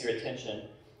kind of takes your attention.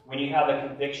 When you have a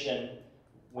conviction,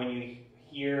 when you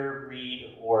hear,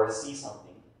 read, or see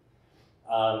something,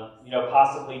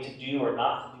 possibly to do or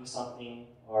not to do something,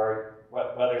 or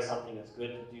whether something is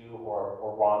good to do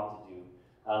or wrong to do.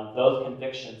 Those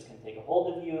convictions can take a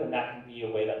hold of you, and that can be a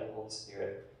way that the Holy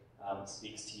Spirit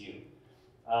speaks to you.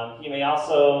 He may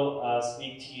also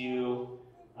speak to you.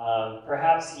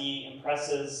 Perhaps he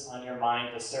impresses on your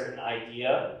mind a certain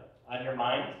idea on your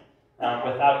mind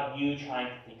without you trying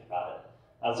to think about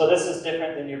it. So this is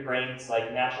different than your brain's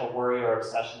natural worry or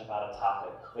obsession about a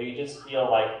topic, where you just feel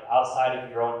like outside of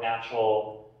your own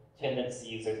natural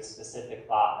tendencies or the specific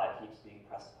thought that keeps being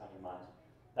pressed upon your mind.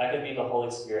 That could be the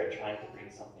Holy Spirit trying to bring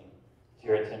something to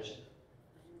your attention.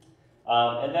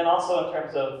 And then also in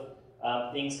terms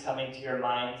of things coming to your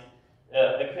mind,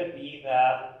 it could be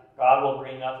that God will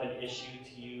bring up an issue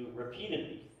to you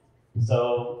repeatedly.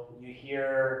 So you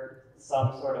hear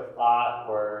some sort of thought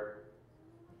or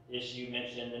issue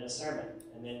mentioned in a sermon,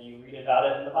 and then you read about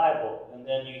it in the Bible, and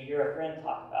then you hear a friend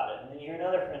talk about it, and then you hear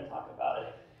another friend talk about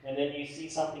it, and then you see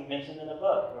something mentioned in a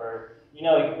book, or you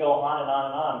can go on and on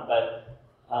and on. But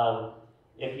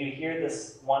if you hear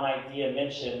this one idea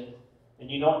mentioned,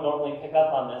 and you don't normally pick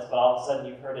up on this, but all of a sudden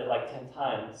you've heard it 10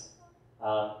 times,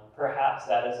 perhaps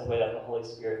that is a way that the Holy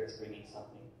Spirit is bringing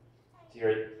something to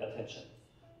your attention.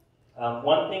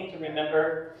 One thing to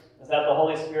remember is that the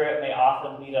Holy Spirit may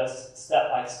often lead us step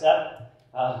by step.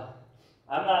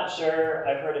 I'm not sure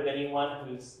I've heard of anyone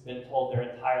who's been told their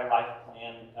entire life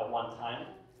plan at one time.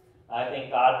 I think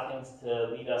God tends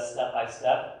to lead us step by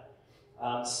step.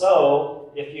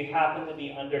 So if you happen to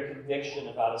be under conviction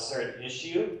about a certain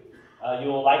issue, you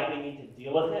will likely need to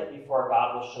deal with it before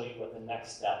God will show you what the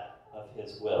next step of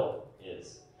His will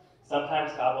is.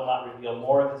 Sometimes God will not reveal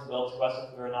more of His will to us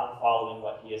if we are not following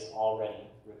what He has already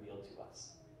revealed to us.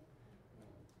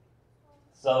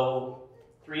 So,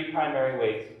 3 primary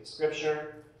ways: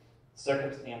 Scripture,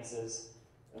 circumstances,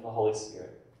 and the Holy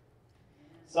Spirit.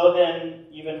 So then,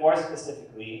 even more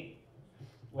specifically,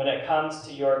 when it comes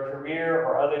to your career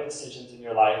or other decisions in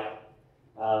your life,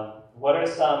 what are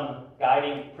some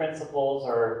guiding principles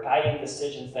or guiding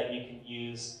decisions that you can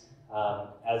use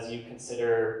as you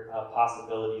consider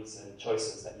possibilities and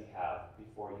choices that you have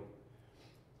before you?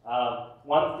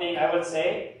 One thing I would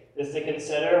say is to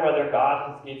consider whether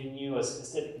God has given you a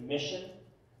specific mission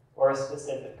or a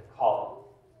specific calling.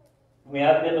 We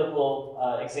have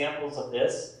biblical examples of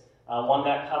this. One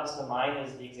that comes to mind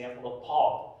is the example of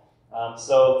Paul.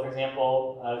 So, for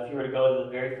example, if you were to go to the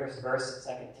very first verse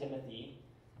of 2 Timothy,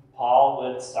 Paul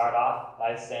would start off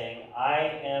by saying, "I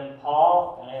am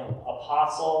Paul, and I am an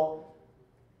apostle,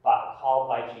 but called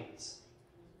by Jesus."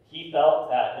 He felt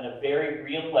that in a very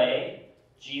real way,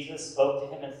 Jesus spoke to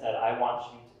him and said, "I want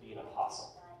you to be an apostle."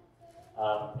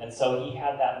 And so he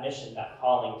had that mission, that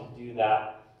calling to do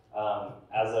that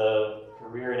as a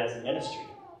career and as a ministry.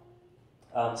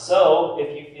 So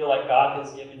if you feel like God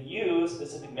has given you a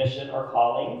specific mission or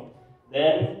calling,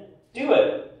 then do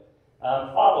it.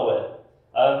 Follow it.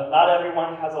 Not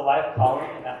everyone has a life calling,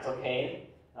 and that's okay.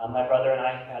 My brother and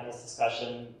I have had this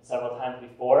discussion several times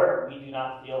before. We do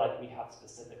not feel like we have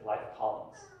specific life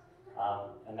callings,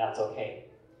 and that's okay.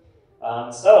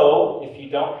 So, if you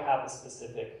don't have a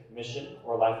specific mission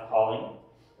or life calling,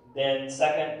 then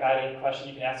second guiding question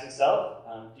you can ask yourself,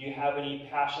 do you have any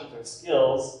passions or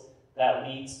skills that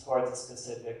leads towards a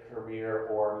specific career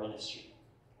or ministry?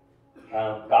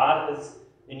 God has,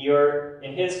 in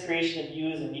His creation of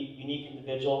you as a unique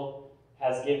individual,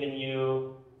 has given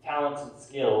you talents and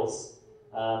skills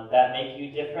that make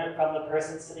you different from the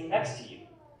person sitting next to you.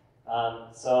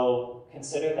 So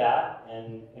consider that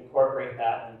and incorporate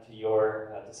that into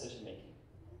your decision making.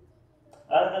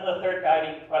 And then the third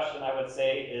guiding question I would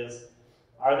say is, is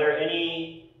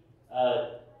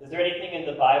there anything in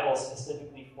the Bible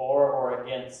specifically for or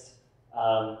against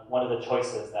one of the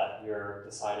choices that you're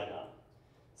deciding on?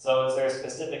 So is there a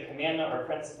specific commandment or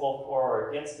principle for or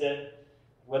against it?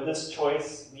 Would this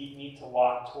choice lead me to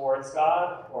walk towards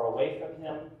God or away from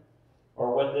Him?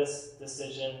 Or would this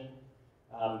decision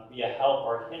be a help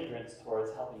or a hindrance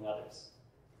towards helping others?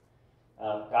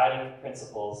 Guiding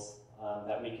principles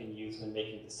that we can use when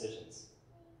making decisions.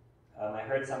 I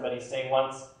heard somebody say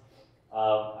once,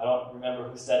 I don't remember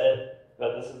who said it,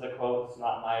 but this is a quote, it's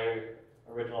not my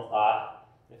original thought.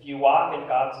 If you walk in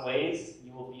God's ways,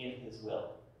 you will be in His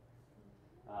will.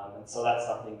 And so that's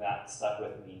something that stuck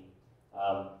with me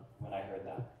when I heard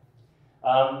that.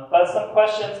 But some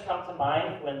questions come to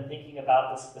mind when thinking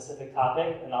about this specific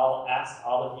topic, and I'll ask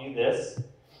all of you this.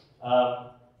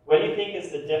 What do you think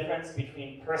is the difference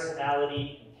between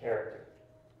personality and character?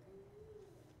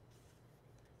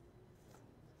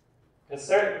 Because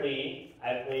certainly,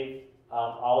 I believe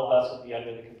all of us would be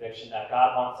under the conviction that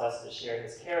God wants us to share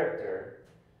his character,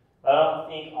 but I don't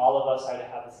think all of us are to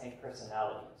have the same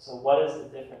personality. So what is the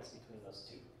difference between those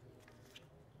two?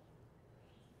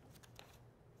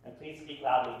 And please speak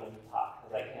loudly when you talk,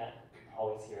 because I can't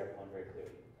always hear everyone very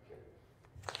clearly.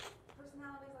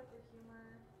 Personality is like your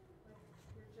humor, like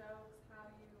your jokes,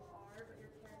 how you are, but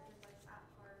your character is like at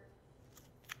heart.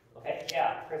 Okay,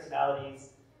 yeah,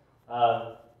 personalities,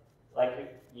 like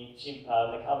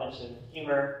Mikhail mentioned,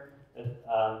 humor,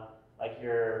 like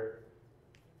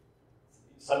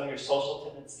some of your social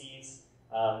tendencies,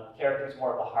 character is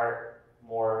more of the heart,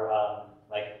 more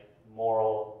like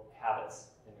moral habits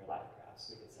in your life, perhaps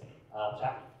we could say.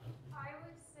 Jackie? I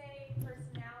would say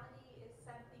personality is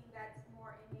something that's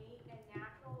more innate and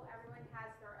natural. Everyone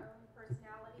has their own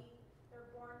personality.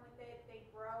 They're born with it. They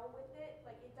grow with it.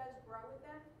 Like, it does grow with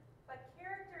them. But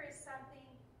character is something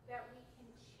that we can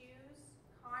choose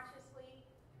consciously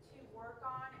to work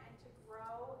on and to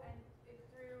grow and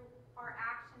through our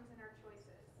actions and our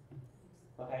choices.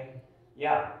 Okay,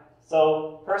 yeah.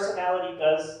 So personality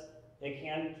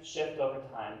can shift over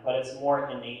time, but it's more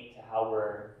innate to how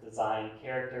we're designed.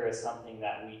 Character is something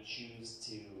that we choose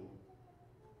to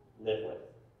live with,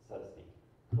 so to speak.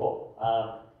 Cool.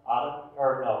 Autumn?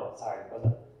 Or no, sorry, what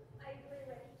was it? I agree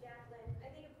with Jacqueline. I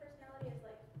think a personality is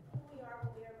like who we are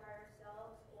when we are by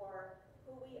ourselves, or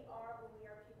who we are when we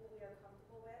are people we are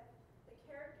comfortable with. The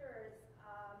character is,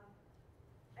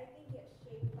 I think it's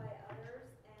shaped by others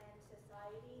and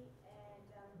society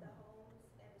and the homes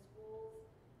and the schools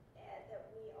that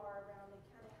we are around. They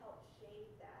kind of help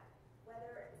shape that.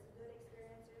 Whether it's good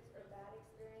experiences or bad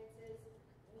experiences,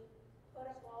 we put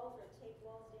up walls or take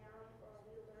walls down, or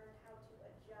we learn how to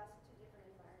adjust to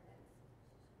different environments.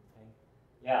 Okay.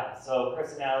 Yeah, so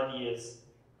personality is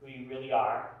who you really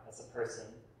are as a person,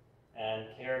 and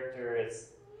character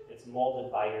is it's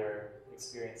molded by your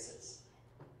experiences,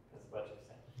 is what you're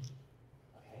saying.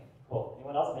 Okay, cool.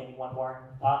 Anyone else? Maybe one more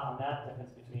thought on that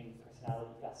difference between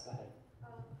personality? Yes, go ahead. I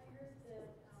heard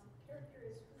that character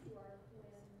is who you are when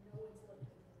no one's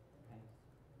looking. Okay.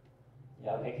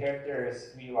 Yeah, okay, character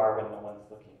is who you are when no one's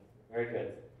looking. Very good.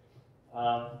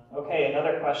 Okay,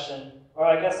 another question, or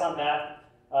I guess on that,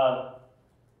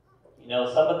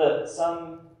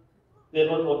 some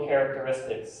biblical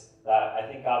characteristics that I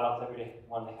think God wants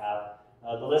everyone to have.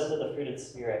 The list of the fruit of the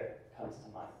Spirit comes to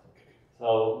mind.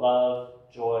 So love,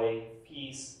 joy,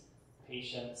 peace,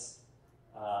 patience,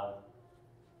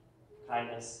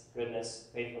 kindness, goodness,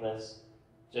 faithfulness,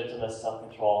 gentleness,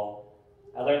 self-control.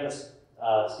 I learned this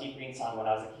Steve Green song when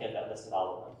I was a kid that listed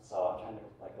all of them. So I'm trying to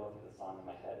go through the song in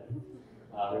my head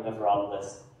and remember all the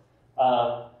lists.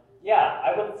 Yeah,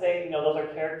 I would say those are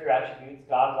character attributes.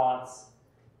 God wants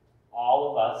all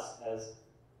of us as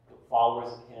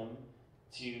followers of Him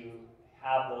to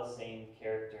have those same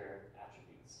character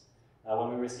attributes.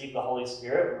 When we receive the Holy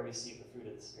Spirit, we receive the fruit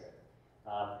of the Spirit.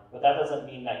 But that doesn't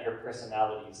mean that your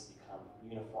personalities become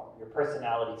uniform. Your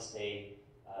personalities stay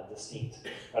distinct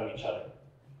from each other.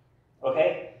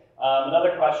 Okay?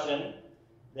 Another question,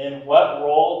 then what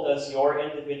role does your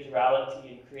individuality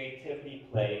and creativity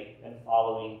play in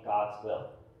following God's will?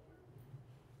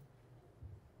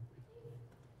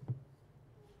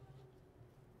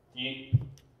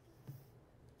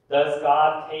 Does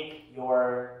God take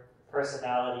your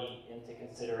personality into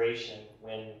consideration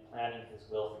when planning His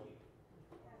will for you?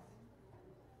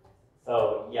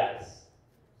 So, yes.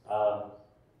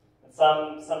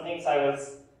 Some things I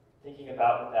was thinking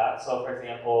about with that. So, for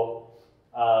example,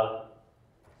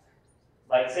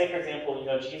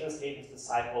 Jesus gave His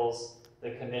disciples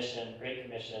the commission, Great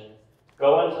Commission,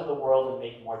 go into the world and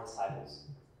make more disciples.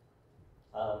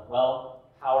 Well,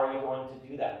 how are you going to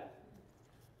do that?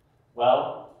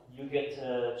 Well, you get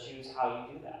to choose how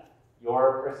you do that.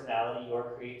 Your personality, your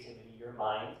creativity, your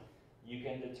mind, you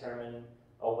can determine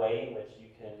a way in which you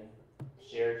can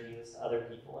share Jesus to other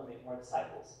people and make more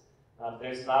disciples.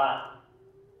 There's not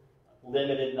a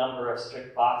limited number of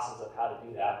strict boxes of how to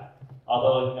do that.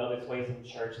 Although, there's ways in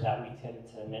church that we tend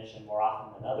to mention more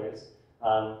often than others.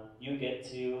 You get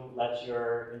to let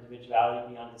your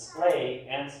individuality be on display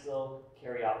and still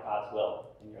carry out God's will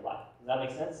in your life. Does that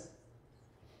make sense?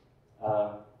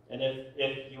 And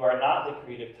if you are not the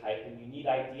creative type and you need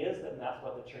ideas, then that's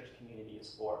what the church community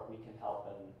is for. We can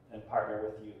help and partner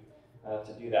with you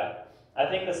to do that. I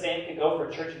think the same could go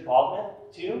for church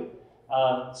involvement, too.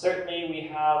 Certainly we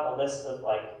have a list of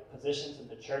positions in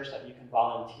the church that you can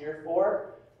volunteer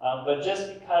for. But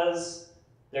just because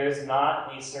there's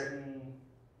not a certain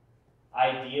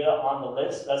idea on the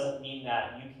list doesn't mean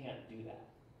that you can't do that.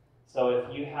 So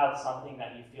if you have something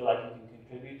that you feel like you can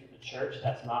contribute to the church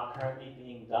that's not currently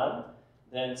being done,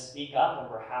 then speak up, and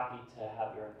we're happy to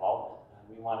have your involvement.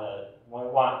 We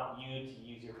want you to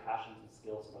use your passions and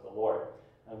skills for the Lord.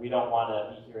 And we don't want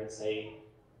to be here and say,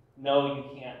 no, you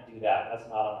can't do that. That's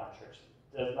not on our church.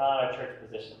 That's not on our church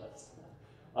position list.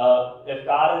 If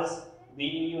God is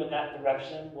leading you in that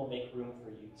direction, we'll make room for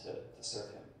you to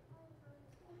serve Him.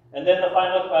 And then the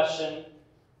final question,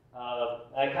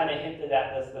 I kind of hinted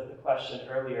at this with the question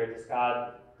earlier, does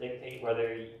God dictate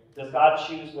does God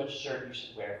choose which shirt you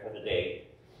should wear for the day?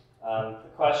 The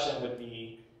question would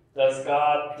be, does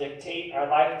God dictate our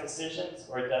life decisions,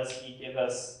 or does He give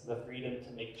us the freedom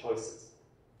to make choices?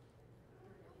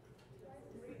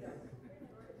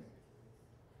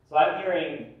 So I'm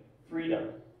hearing freedom.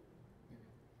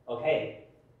 Okay,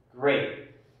 great.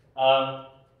 Now,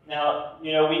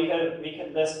 we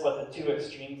could list what the two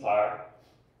extremes are.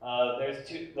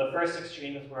 The first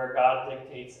extreme is where God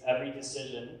dictates every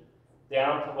decision,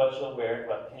 down to what you'll wear and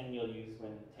what pen you'll use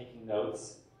when taking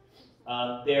notes.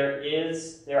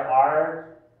 There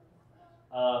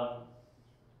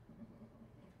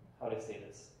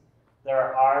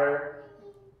are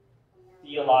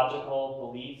theological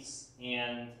beliefs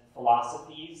and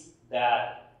philosophies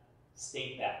that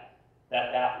state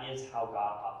that is how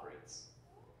God operates.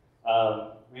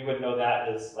 We would know that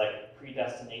as like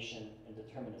predestination and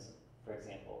determinism, for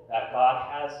example, that God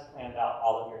has planned out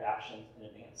all of your actions in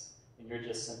advance, and you're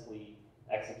just simply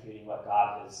executing what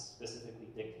God has specifically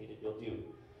dictated you'll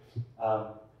do.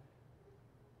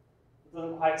 It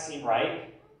doesn't quite seem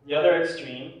right. The other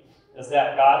extreme is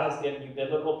that God has given you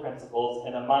biblical principles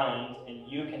and a mind, and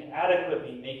you can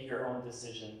adequately make your own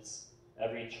decisions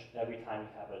every time you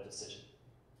have a decision.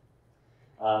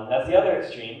 That's the other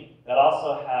extreme that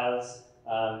also has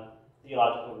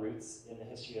theological roots in the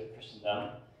history of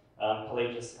Christendom.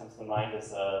 Pelagius comes to mind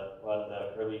as one of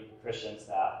the early Christians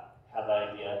that had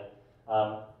that idea.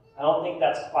 I don't think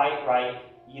that's quite right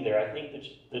either. I think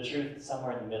the truth is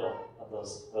somewhere in the middle of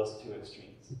those two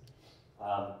extremes.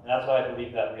 And that's why I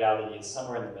believe that reality is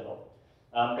somewhere in the middle.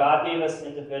 God gave us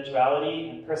individuality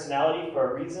and personality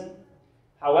for a reason.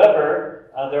 However,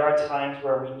 there are times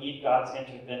where we need God's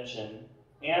intervention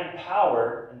and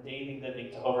power in daily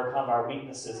living to overcome our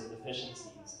weaknesses and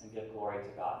deficiencies and give glory to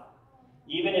God.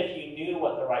 Even if you knew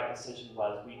what the right decision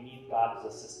was, we need God's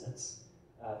assistance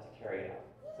to carry it out.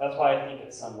 That's why I think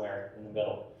it's somewhere in the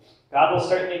middle. God will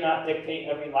certainly not dictate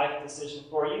every life decision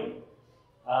for you,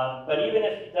 but even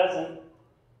if He doesn't,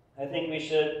 I think we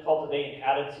should cultivate an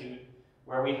attitude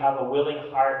where we have a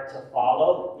willing heart to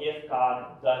follow if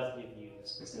God does give you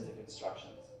specific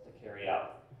instructions to carry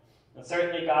out. And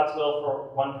certainly God's will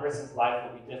for one person's life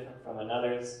will be different from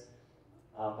another's,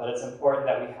 but it's important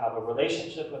that we have a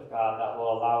relationship with God that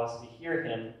will allow us to hear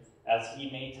Him as He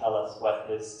may tell us what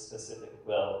His specific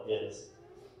will is.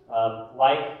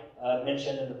 Like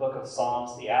mentioned in the book of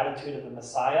Psalms, the attitude of the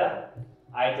Messiah,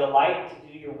 I delight to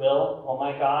do your will, oh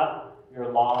my God,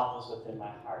 your law is within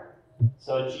my heart.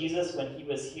 So Jesus, when He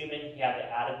was human, He had the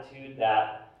attitude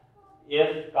that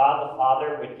if God the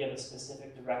Father would give a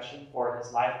specific direction for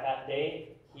His life that day,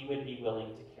 He would be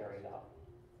willing to carry it out.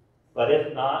 But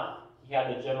if not, He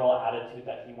had the general attitude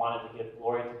that He wanted to give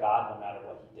glory to God no matter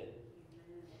what He did.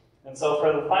 And so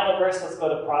for the final verse, let's go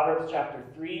to Proverbs chapter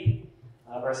 3,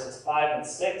 verses 5 and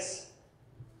 6.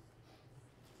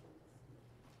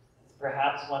 It's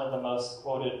perhaps one of the most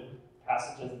quoted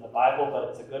passages in the Bible, but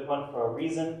it's a good one for a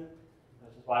reason,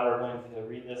 which is why we're going to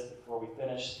read this before we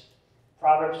finish.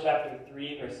 Proverbs chapter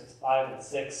 3, verses 5 and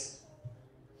 6.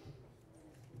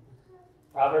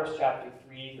 Proverbs chapter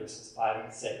 3, verses 5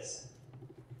 and 6.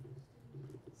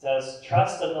 It says,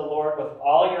 trust in the Lord with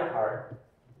all your heart.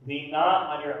 Lean not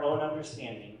on your own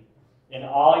understanding. In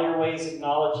all your ways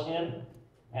acknowledge Him,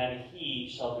 and He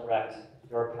shall direct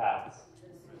your paths.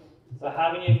 So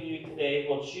how many of you today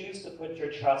will choose to put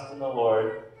your trust in the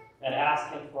Lord and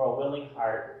ask Him for a willing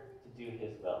heart to do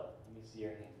His will? Let me see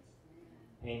your hands.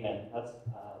 Amen. Let's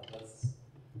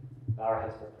bow our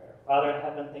heads for prayer. Father in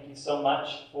heaven, thank you so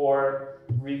much for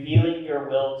revealing your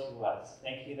will to us.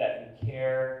 Thank you that you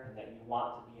care and that you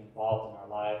want to be involved in our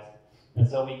lives. And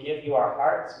so we give you our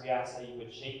hearts. We ask that you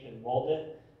would shape and mold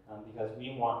it because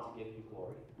we want to give you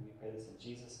glory. We pray this in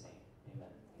Jesus' name. Amen.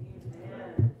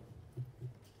 Amen.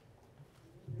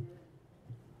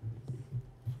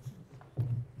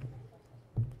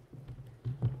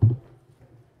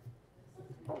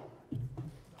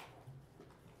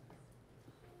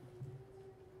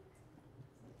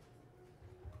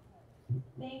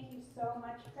 Thank you so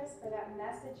much, Chris, for that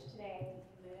message today.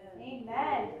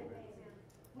 Amen.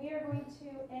 We are going to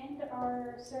end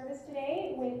our service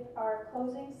today with our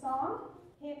closing song,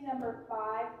 hymn number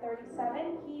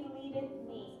 537, He Leadeth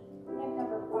Me. Hymn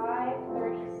number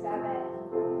 537.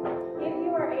 If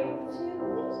you are able to,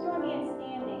 please join me in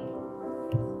standing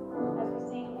as we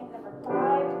sing hymn number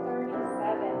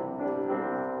 537.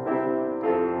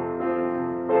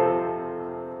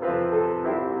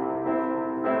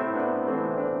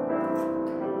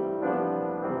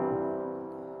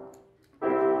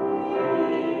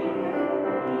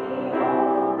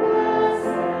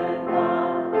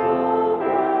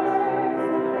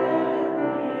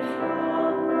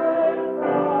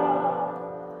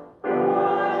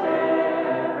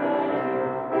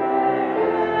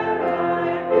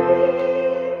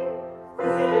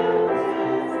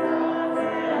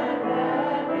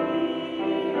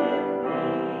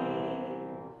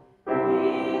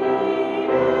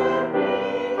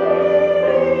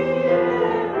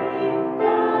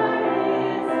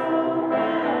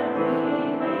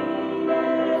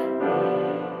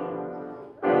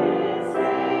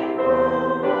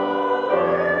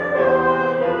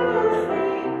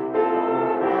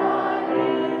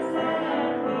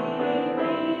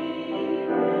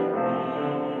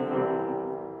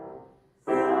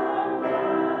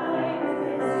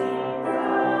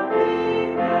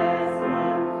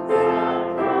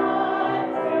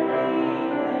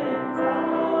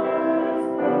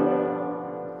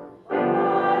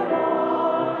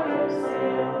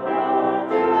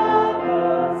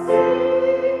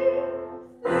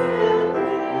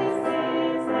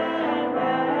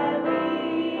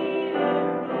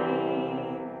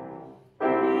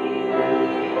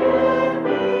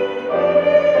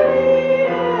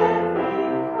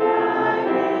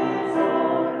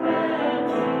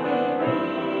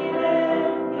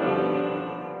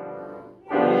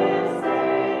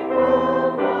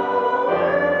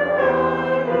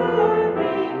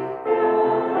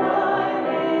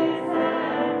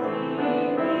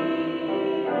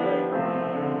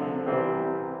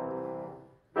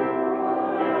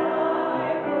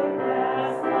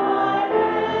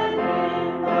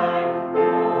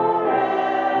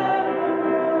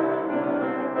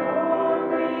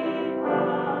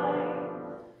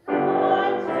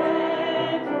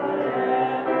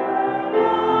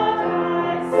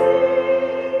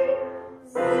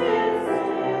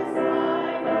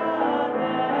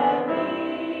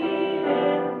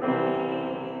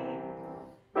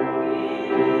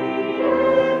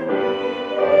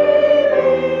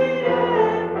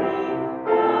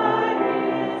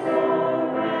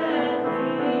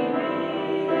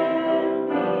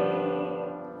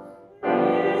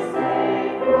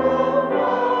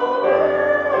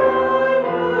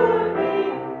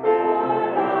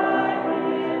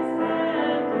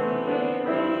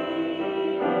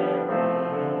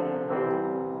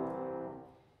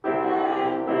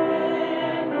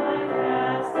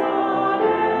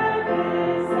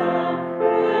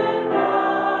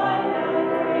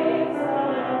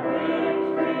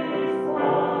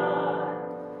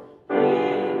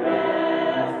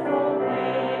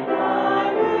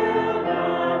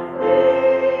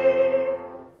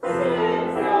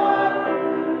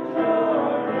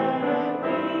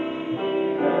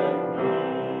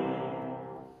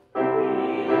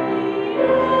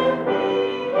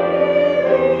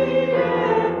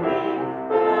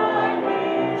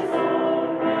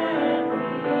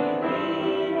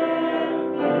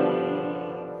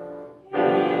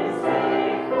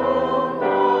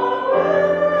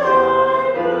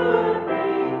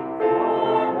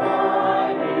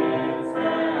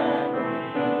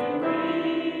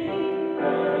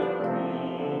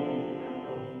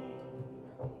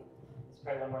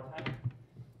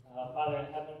 Father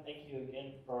in heaven, thank you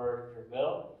again for your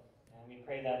will. And we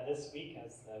pray that this week,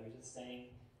 as we were just saying,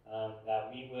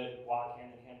 that we would walk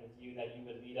hand in hand with you, that you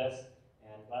would lead us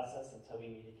and bless us until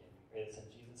we meet again. We pray this in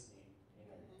Jesus' name.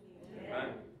 Amen.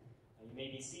 Amen. You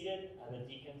may be seated. The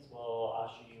deacons will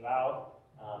usher you out.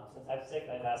 Since I'm sick,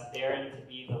 I've asked Darren to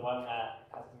be the one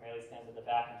that customarily stands at the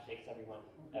back and shakes everyone's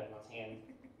hand.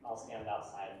 I'll stand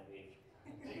outside and wave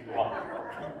to you all.